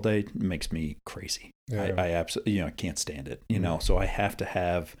emails all day makes me crazy. Yeah. I absolutely, can't stand it, so I have to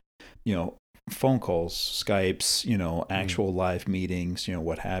have, phone calls, Skypes, actual live meetings,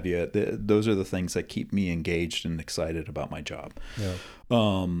 what have you. Those are the things that keep me engaged and excited about my job. Yeah.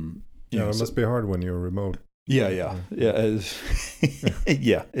 It must be hard when you're remote. Yeah. Yeah,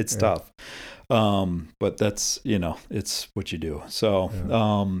 it's tough. But that's, it's what you do. So,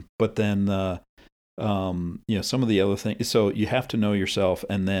 but then, some of the other things, so you have to know yourself.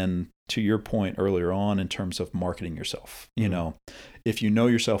 And then to your point earlier on, in terms of marketing yourself, if you know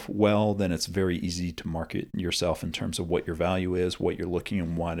yourself well, then it's very easy to market yourself in terms of what your value is, what you're looking,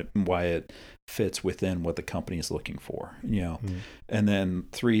 and why it fits within what the company is looking for, And then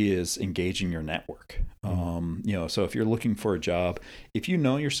 3 is engaging your network. So if you're looking for a job, if you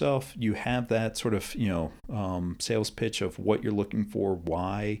know yourself, you have that sort of, sales pitch of what you're looking for,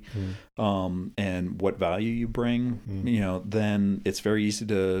 why, and what value you bring, then it's very easy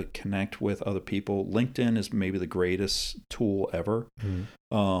to connect with other people. LinkedIn is maybe the greatest tool ever.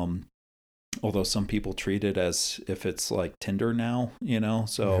 Although some people treat it as if it's like Tinder now,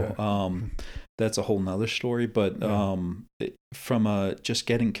 that's a whole nother story. But from just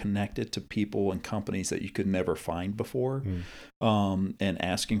getting connected to people and companies that you could never find before, and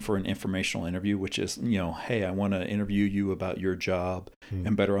asking for an informational interview, which is, hey, I want to interview you about your job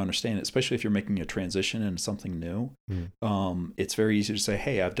and better understand it, especially if you're making a transition into something new. It's very easy to say,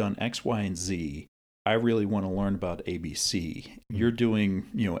 hey, I've done X, Y, and Z. I really want to learn about ABC. You're doing,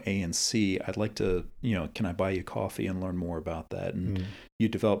 A and C. I'd like to, can I buy you coffee and learn more about that? And you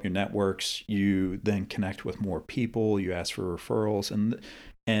develop your networks. You then connect with more people. You ask for referrals,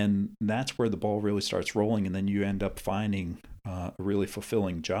 and that's where the ball really starts rolling. And then you end up finding a really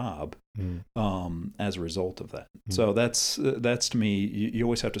fulfilling job as a result of that. So that's to me, you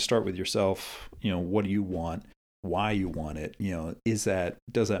always have to start with yourself. What do you want? Why you want it?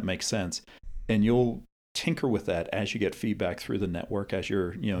 Does that make sense? And you'll tinker with that as you get feedback through the network, as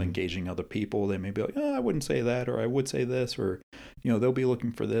you're engaging other people. They may be like, I wouldn't say that, or I would say this, or they'll be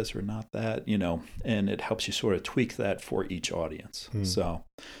looking for this or not that, and it helps you sort of tweak that for each audience. So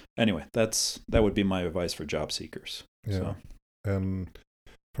anyway, that would be my advice for job seekers. Yeah. So. And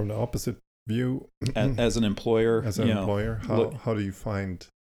from the opposite view, as an employer, how do you find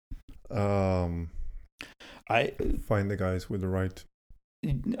find the guys with the right?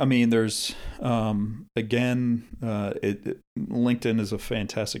 I mean, there's LinkedIn is a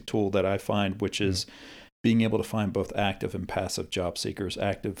fantastic tool that I find, which is being able to find both active and passive job seekers.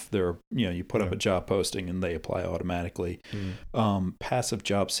 Active, you put up a job posting and they apply automatically. Passive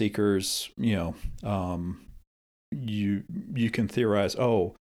job seekers, you can theorize,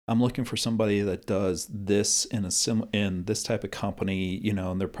 I'm looking for somebody that does this in this type of company,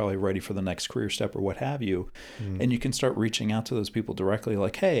 and they're probably ready for the next career step or what have you. And you can start reaching out to those people directly,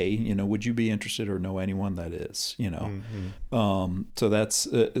 like, hey, would you be interested or know anyone that is, So that's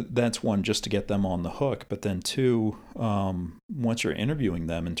one, just to get them on the hook. But then two, once you're interviewing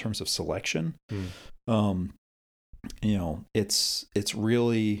them in terms of selection, it's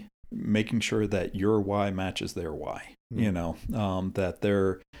really making sure that your why matches their why, that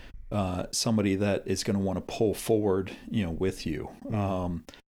they're somebody that is going to want to pull forward, with you.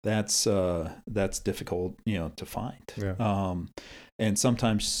 That's difficult, to find. Yeah. And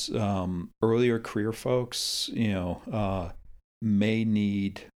sometimes earlier career folks, may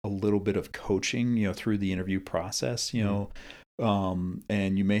need a little bit of coaching, through the interview process, and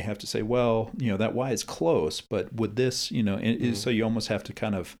you may have to say, well, that why is close, but with this, so you almost have to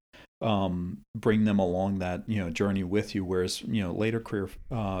kind of bring them along that journey with you, whereas later career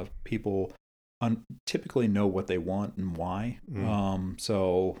people typically know what they want and why,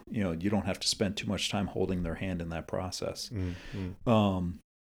 so you don't have to spend too much time holding their hand in that process.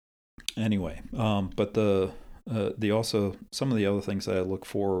 Anyway, but the also some of the other things that I look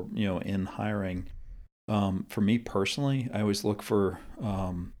for in hiring, for me personally, I always look for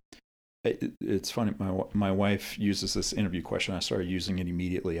it's funny, my wife uses this interview question. I started using it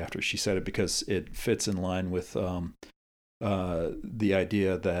immediately after she said it, because it fits in line with the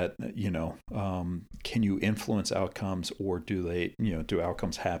idea that can you influence outcomes, or do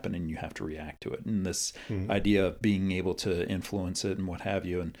outcomes happen and you have to react to it, and this idea of being able to influence it and what have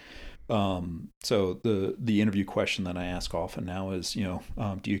you. And so the interview question that I ask often now is,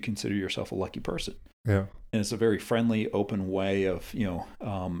 do you consider yourself a lucky person? Yeah. And it's a very friendly, open way of,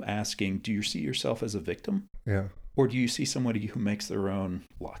 asking, do you see yourself as a victim? Yeah. Or do you see somebody who makes their own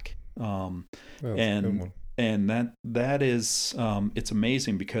luck? That's a good one. And that is, it's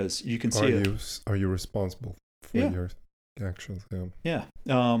amazing, because you can see are you responsible for your actions? Yeah.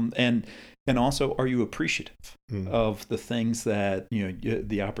 And also, are you appreciative of the things that,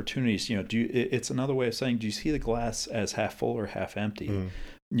 the opportunities, it's another way of saying, do you see the glass as half full or half empty?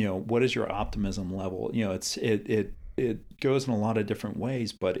 What is your optimism level? It goes in a lot of different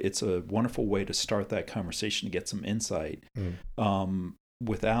ways, but it's a wonderful way to start that conversation, to get some insight,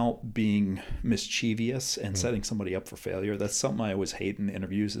 without being mischievous and setting somebody up for failure. That's something I always hate in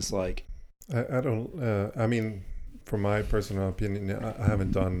interviews, is like, I don't, I mean, from my personal opinion, I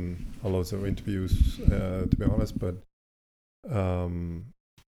haven't done a lot of interviews, to be honest, but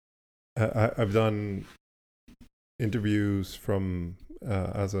I've done interviews from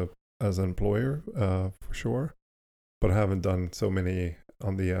as an employer, for sure, but I haven't done so many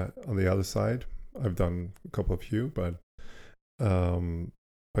on the other side. I've done a couple of few, but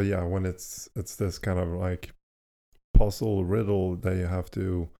yeah, when it's this kind of like puzzle riddle that you have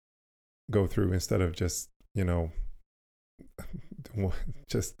to go through, instead of just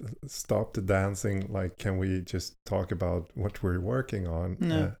just stop the dancing, like, can we just talk about what we're working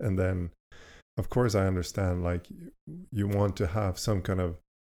on? And then, of course, I understand, like, you want to have some kind of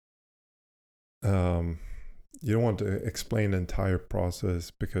you don't want to explain the entire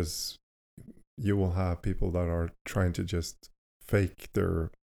process, because you will have people that are trying to just fake their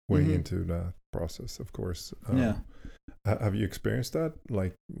way into that process, of course. Have you experienced that,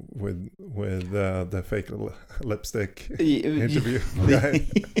 like with the fake lipstick interview?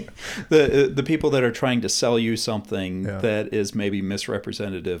 the people that are trying to sell you something that is maybe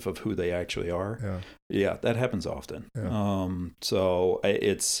misrepresentative of who they actually are. Yeah, that happens often. So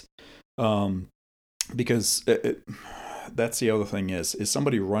it's because that's the other thing, is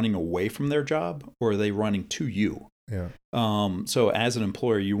somebody running away from their job, or are they running to you? Yeah. So as an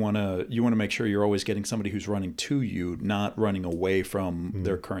employer, you want to make sure you're always getting somebody who's running to you, not running away from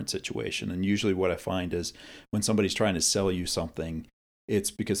their current situation. And usually what I find is when somebody's trying to sell you something,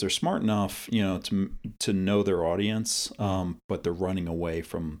 it's because they're smart enough, to know their audience, but they're running away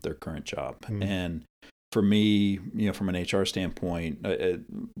from their current job. And for me, from an HR standpoint,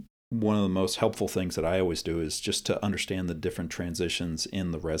 one of the most helpful things that I always do is just to understand the different transitions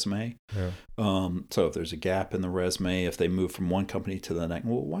in the resume. Yeah. So if there's a gap in the resume, if they move from one company to the next,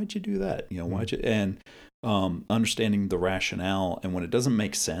 well, why'd you do that? Why'd you? And understanding the rationale, and when it doesn't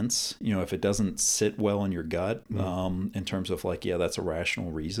make sense, if it doesn't sit well in your gut, in terms of like, yeah, that's a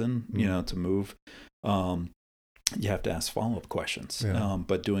rational reason, to move. You have to ask follow-up questions,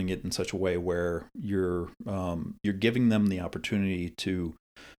 but doing it in such a way where you're giving them the opportunity to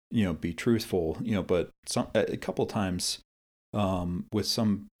be truthful, but a couple of times with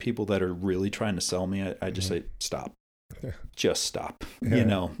some people that are really trying to sell me, I just say, stop, just stop.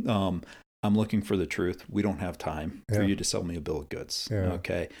 I'm looking for the truth. We don't have time for you to sell me a bill of goods.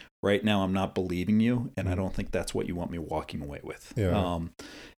 Okay. Right now, I'm not believing you, and I don't think that's what you want me walking away with. And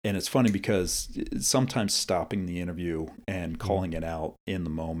it's funny because sometimes stopping the interview and calling it out in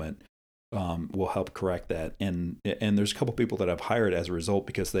the moment will help correct that. And there's a couple people that I've hired as a result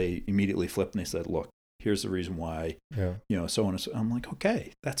because they immediately flipped and they said, look, here's the reason why, so on and so. I'm like,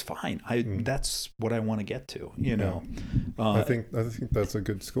 okay, that's fine. That's what I want to get to, I think that's a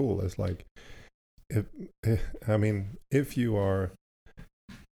good school. It's like,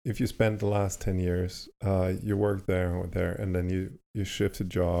 if you spend the last 10 years, you work there or there, and then you shifted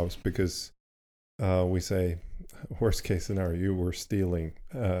jobs because we say, worst case scenario, you were stealing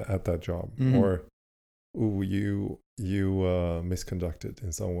at that job, or you misconducted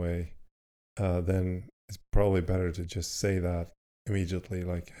in some way, then it's probably better to just say that immediately,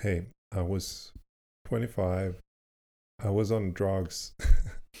 like, hey, I was 25, I was on drugs,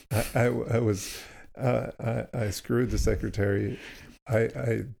 I screwed the secretary,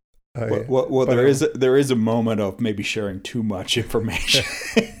 well, there is a moment of maybe sharing too much information.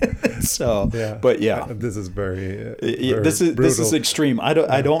 So, but this is very this is extreme. I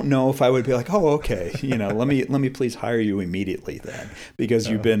don't know if I would be like, oh, okay, let me please hire you immediately then, because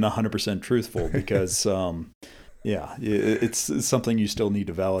you've been 100% truthful. Because it's something you still need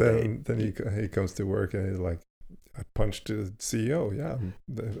to validate. Then he comes to work and he's like, I punched the CEO. Yeah,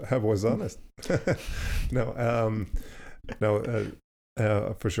 I was honest.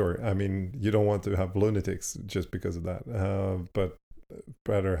 For sure. I mean, you don't want to have lunatics just because of that. But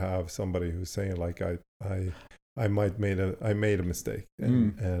better have somebody who's saying like, I made a mistake,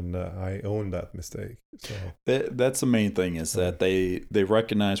 and I own that mistake. So that's the main thing, is that they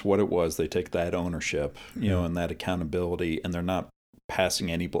recognize what it was. They take that ownership, and that accountability, and they're not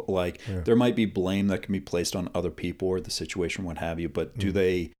passing any there might be blame that can be placed on other people or the situation, what have you, but do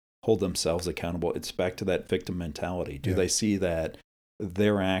they hold themselves accountable? It's back to that victim mentality. Do they see that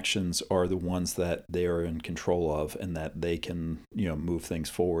their actions are the ones that they are in control of, and that they can move things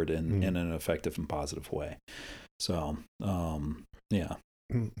forward in an effective and positive way? So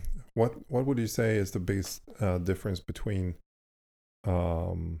what would you say is the biggest difference between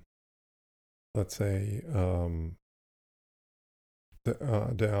let's say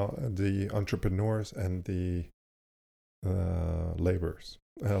the entrepreneurs and the laborers,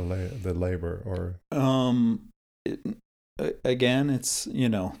 the labor, or again, it's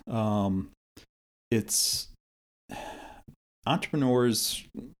it's entrepreneurs.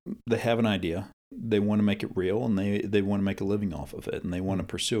 They have an idea, they want to make it real, and they want to make a living off of it, and they want to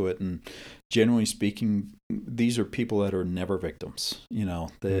pursue it. And generally speaking, these are people that are never victims.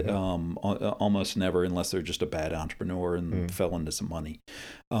 They almost never, unless they're just a bad entrepreneur and fell into some money.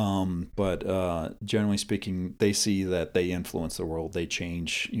 But generally speaking, they see that they influence the world, they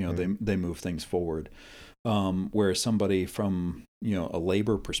change. They move things forward. Whereas somebody from a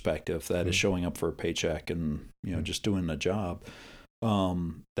labor perspective that is showing up for a paycheck and just doing a job,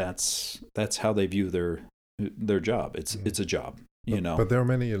 that's how they view their job. It's a job, But there are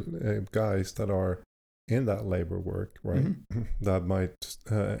many guys that are in that labor work, right? That might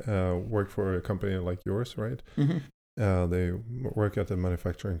work for a company like yours, right? They work at a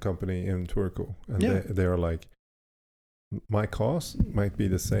manufacturing company in Turku, and they are like, my cost might be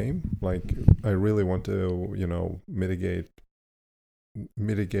the same. Like, I really want to,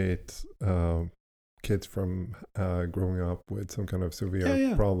 mitigate kids from growing up with some kind of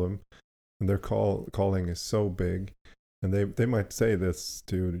severe problem, and their calling is so big, and they might say this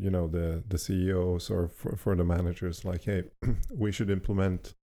to the CEOs or for the managers, like, hey, we should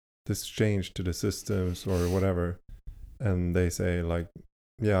implement this change to the systems or whatever, and they say like,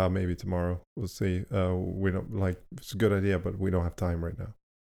 yeah, maybe tomorrow. We'll see. We don't like it's a good idea, but we don't have time right now.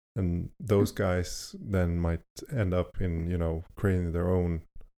 And those guys then might end up in creating their own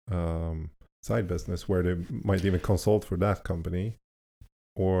side business where they might even consult for that company,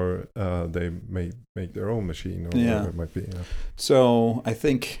 or they may make their own machine, or whatever it might be. Yeah. So I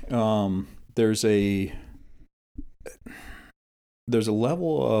think there's a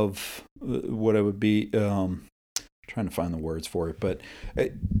level of what I would be trying to find the words for it, but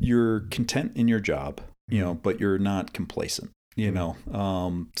you're content in your job, but you're not complacent,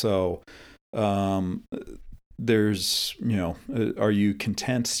 so there's, are you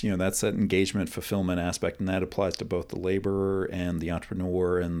content? That's that engagement fulfillment aspect, and that applies to both the laborer and the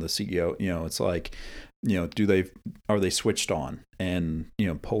entrepreneur and the CEO. It's like, are they switched on and,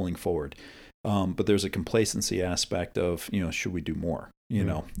 pulling forward? But there's a complacency aspect of, should we do more?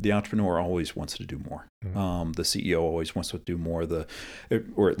 The entrepreneur always wants to do more. The CEO always wants to do more.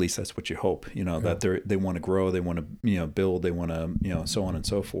 Or at least that's what you hope. That they want to grow, they want to build, they want to so on and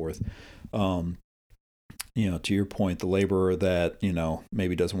so forth. To your point, the laborer that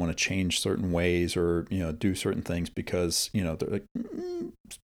maybe doesn't want to change certain ways or do certain things because they're like,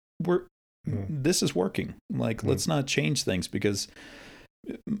 this is working. Like let's not change things, because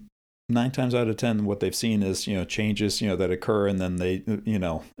 9 times out of 10, what they've seen is, changes, that occur, and then they,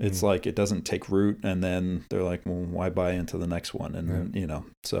 it's like it doesn't take root, and then they're like, well, why buy into the next one? And then,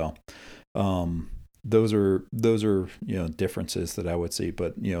 so those are differences that I would see,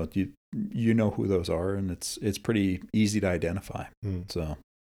 but you know who those are, and it's pretty easy to identify. So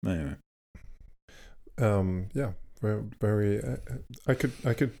anyway, yeah. Very. I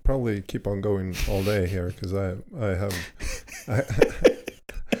could probably keep on going all day here, because I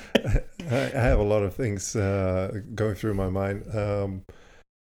have a lot of things going through my mind,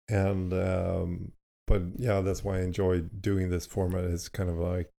 but yeah, that's why I enjoy doing this format. It's kind of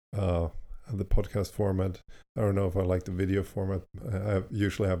like the podcast format. I don't know if I like the video format. I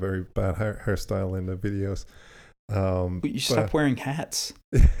usually have very bad hairstyle in the videos. But you stopped wearing hats.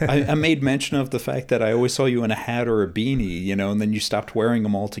 I made mention of the fact that I always saw you in a hat or a beanie, and then you stopped wearing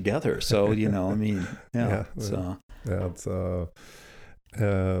them altogether. So, So. Yeah, it's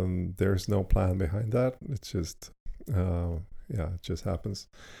there's no plan behind that. It's just it just happens.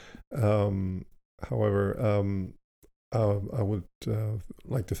 However, I would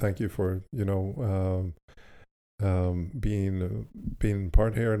like to thank you for being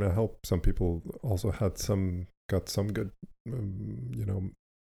part here, and I hope some people also got some good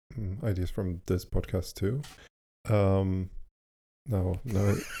ideas from this podcast too. No,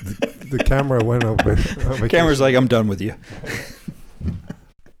 the camera went up. The camera's like, I'm done with you.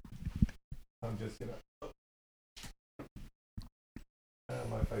 I'm just gonna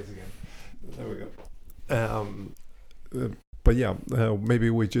my face again. There we go. But yeah, maybe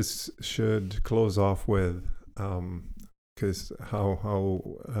we just should close off with because how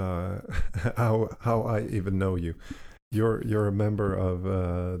I even know you. You're a member of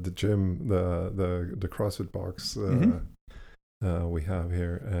the gym, the CrossFit box we have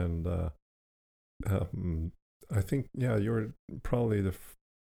here, and I think you're probably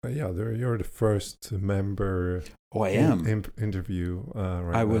you're the first member. Oh, I am. Interview.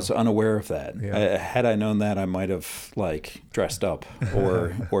 Right I was unaware of that. Yeah. Had I known that, I might have dressed up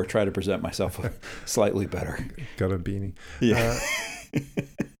or try to present myself slightly better. Got a beanie. Yeah.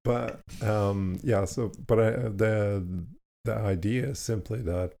 But the idea is simply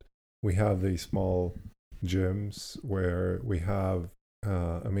that we have these small gyms where we have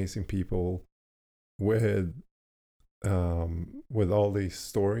amazing people with all these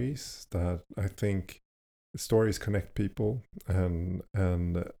stories that I think stories connect people, and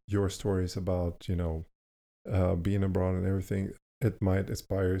your stories about being abroad and everything, it might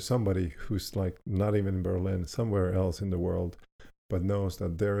inspire somebody who's not even in Berlin, somewhere else in the world, but knows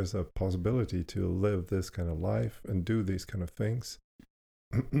that there is a possibility to live this kind of life and do these kind of things.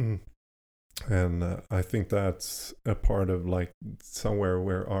 And I think that's a part of somewhere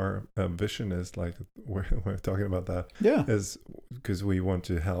where our vision is, we're talking about that, is because we want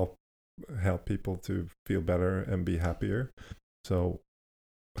to help people to feel better and be happier. So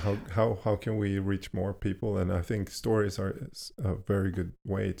how can we reach more people? And I think stories are a very good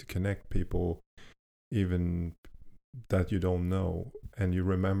way to connect people, even that you don't know, and you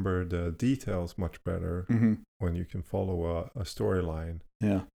remember the details much better when you can follow a storyline.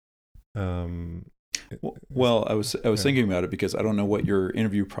 Well, I was thinking about it because I don't know what your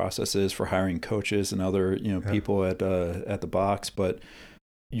interview process is for hiring coaches and other people at the box, but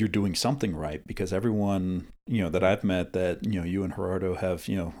you're doing something right, because everyone that I've met that you and Gerardo have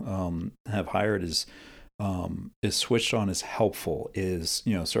have hired is is switched on, is helpful, is,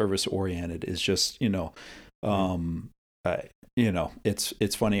 service oriented, is just,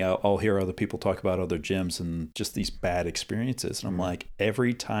 it's funny. I'll hear other people talk about other gyms and just these bad experiences. And I'm like,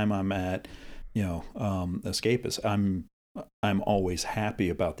 every time I'm at, Escapist, I'm always happy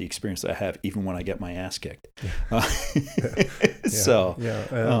about the experience that I have, even when I get my ass kicked. So,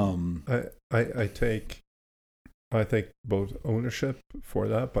 I take both ownership for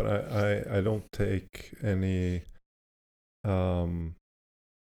that, but I don't take any. I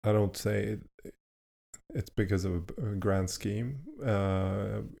don't say it's because of a grand scheme.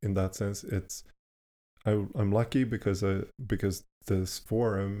 In that sense, I'm lucky because this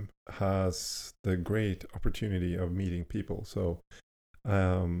forum has the great opportunity of meeting people. So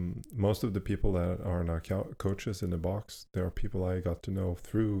most of the people that are now coaches in the box, there are people I got to know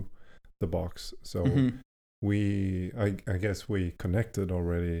through the box. So I guess we connected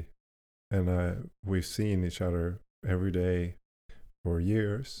already, and we've seen each other every day for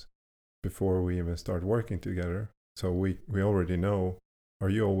years before we even start working together. So we already know, are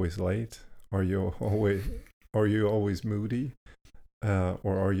you always late? Are you always moody?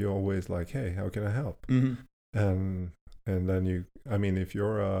 Or are you always like, hey, how can I help? And then if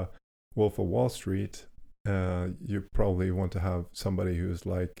you're a Wolf of Wall Street, you probably want to have somebody who's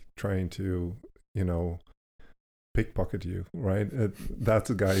like trying to, pickpocket you, right? That's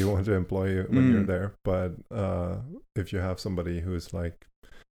the guy you want to employ when you're there. But if you have somebody who's like,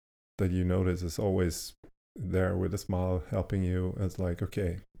 that you notice is always there with a smile helping you, it's like,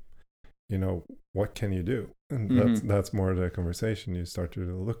 okay, what can you do? And that's more the conversation you start to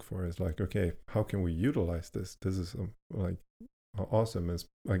look for. Is like, okay, how can we utilize this? This is like awesome. Is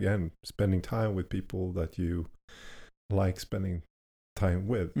again spending time with people that you like spending time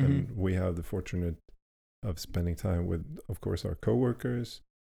with, and we have the fortunate of spending time with, of course, our coworkers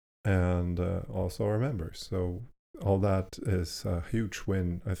and also our members. So all that is a huge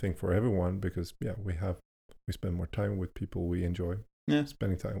win, I think, for everyone, because we spend more time with people we enjoy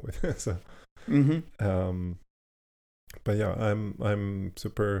spending time with. So but I'm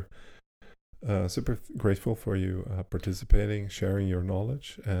super grateful for you participating, sharing your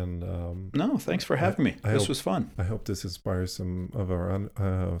knowledge, and no, thanks for having me. This was fun. I hope this inspires some of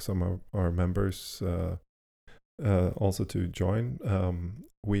our members also to join.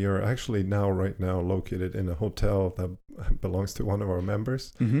 We are actually right now located in a hotel that belongs to one of our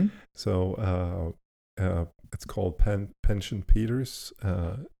members. So it's called Pension Peters.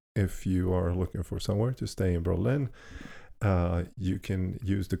 If you are looking for somewhere to stay in Berlin, you can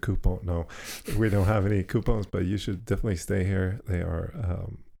use the coupon. No, we don't have any coupons, but you should definitely stay here. They are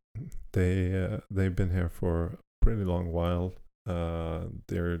they've been here for a pretty long while.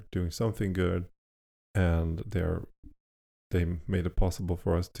 They're doing something good, and they made it possible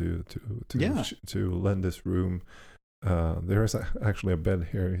for us to lend this room. There is actually a bed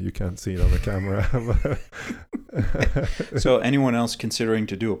here. You can't see it on the camera. So anyone else considering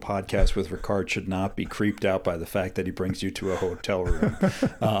to do a podcast with Ricard should not be creeped out by the fact that he brings you to a hotel room.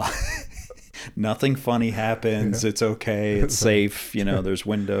 Nothing funny happens. It's okay. It's safe. There's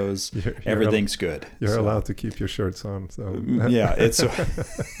windows. Everything's good. You're allowed to keep your shirts on. So it's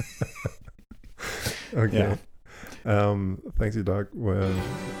okay. Thanks you, Doug. We'll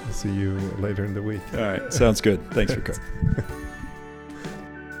see you later in the week. All right. Sounds good. Thanks, Ricard.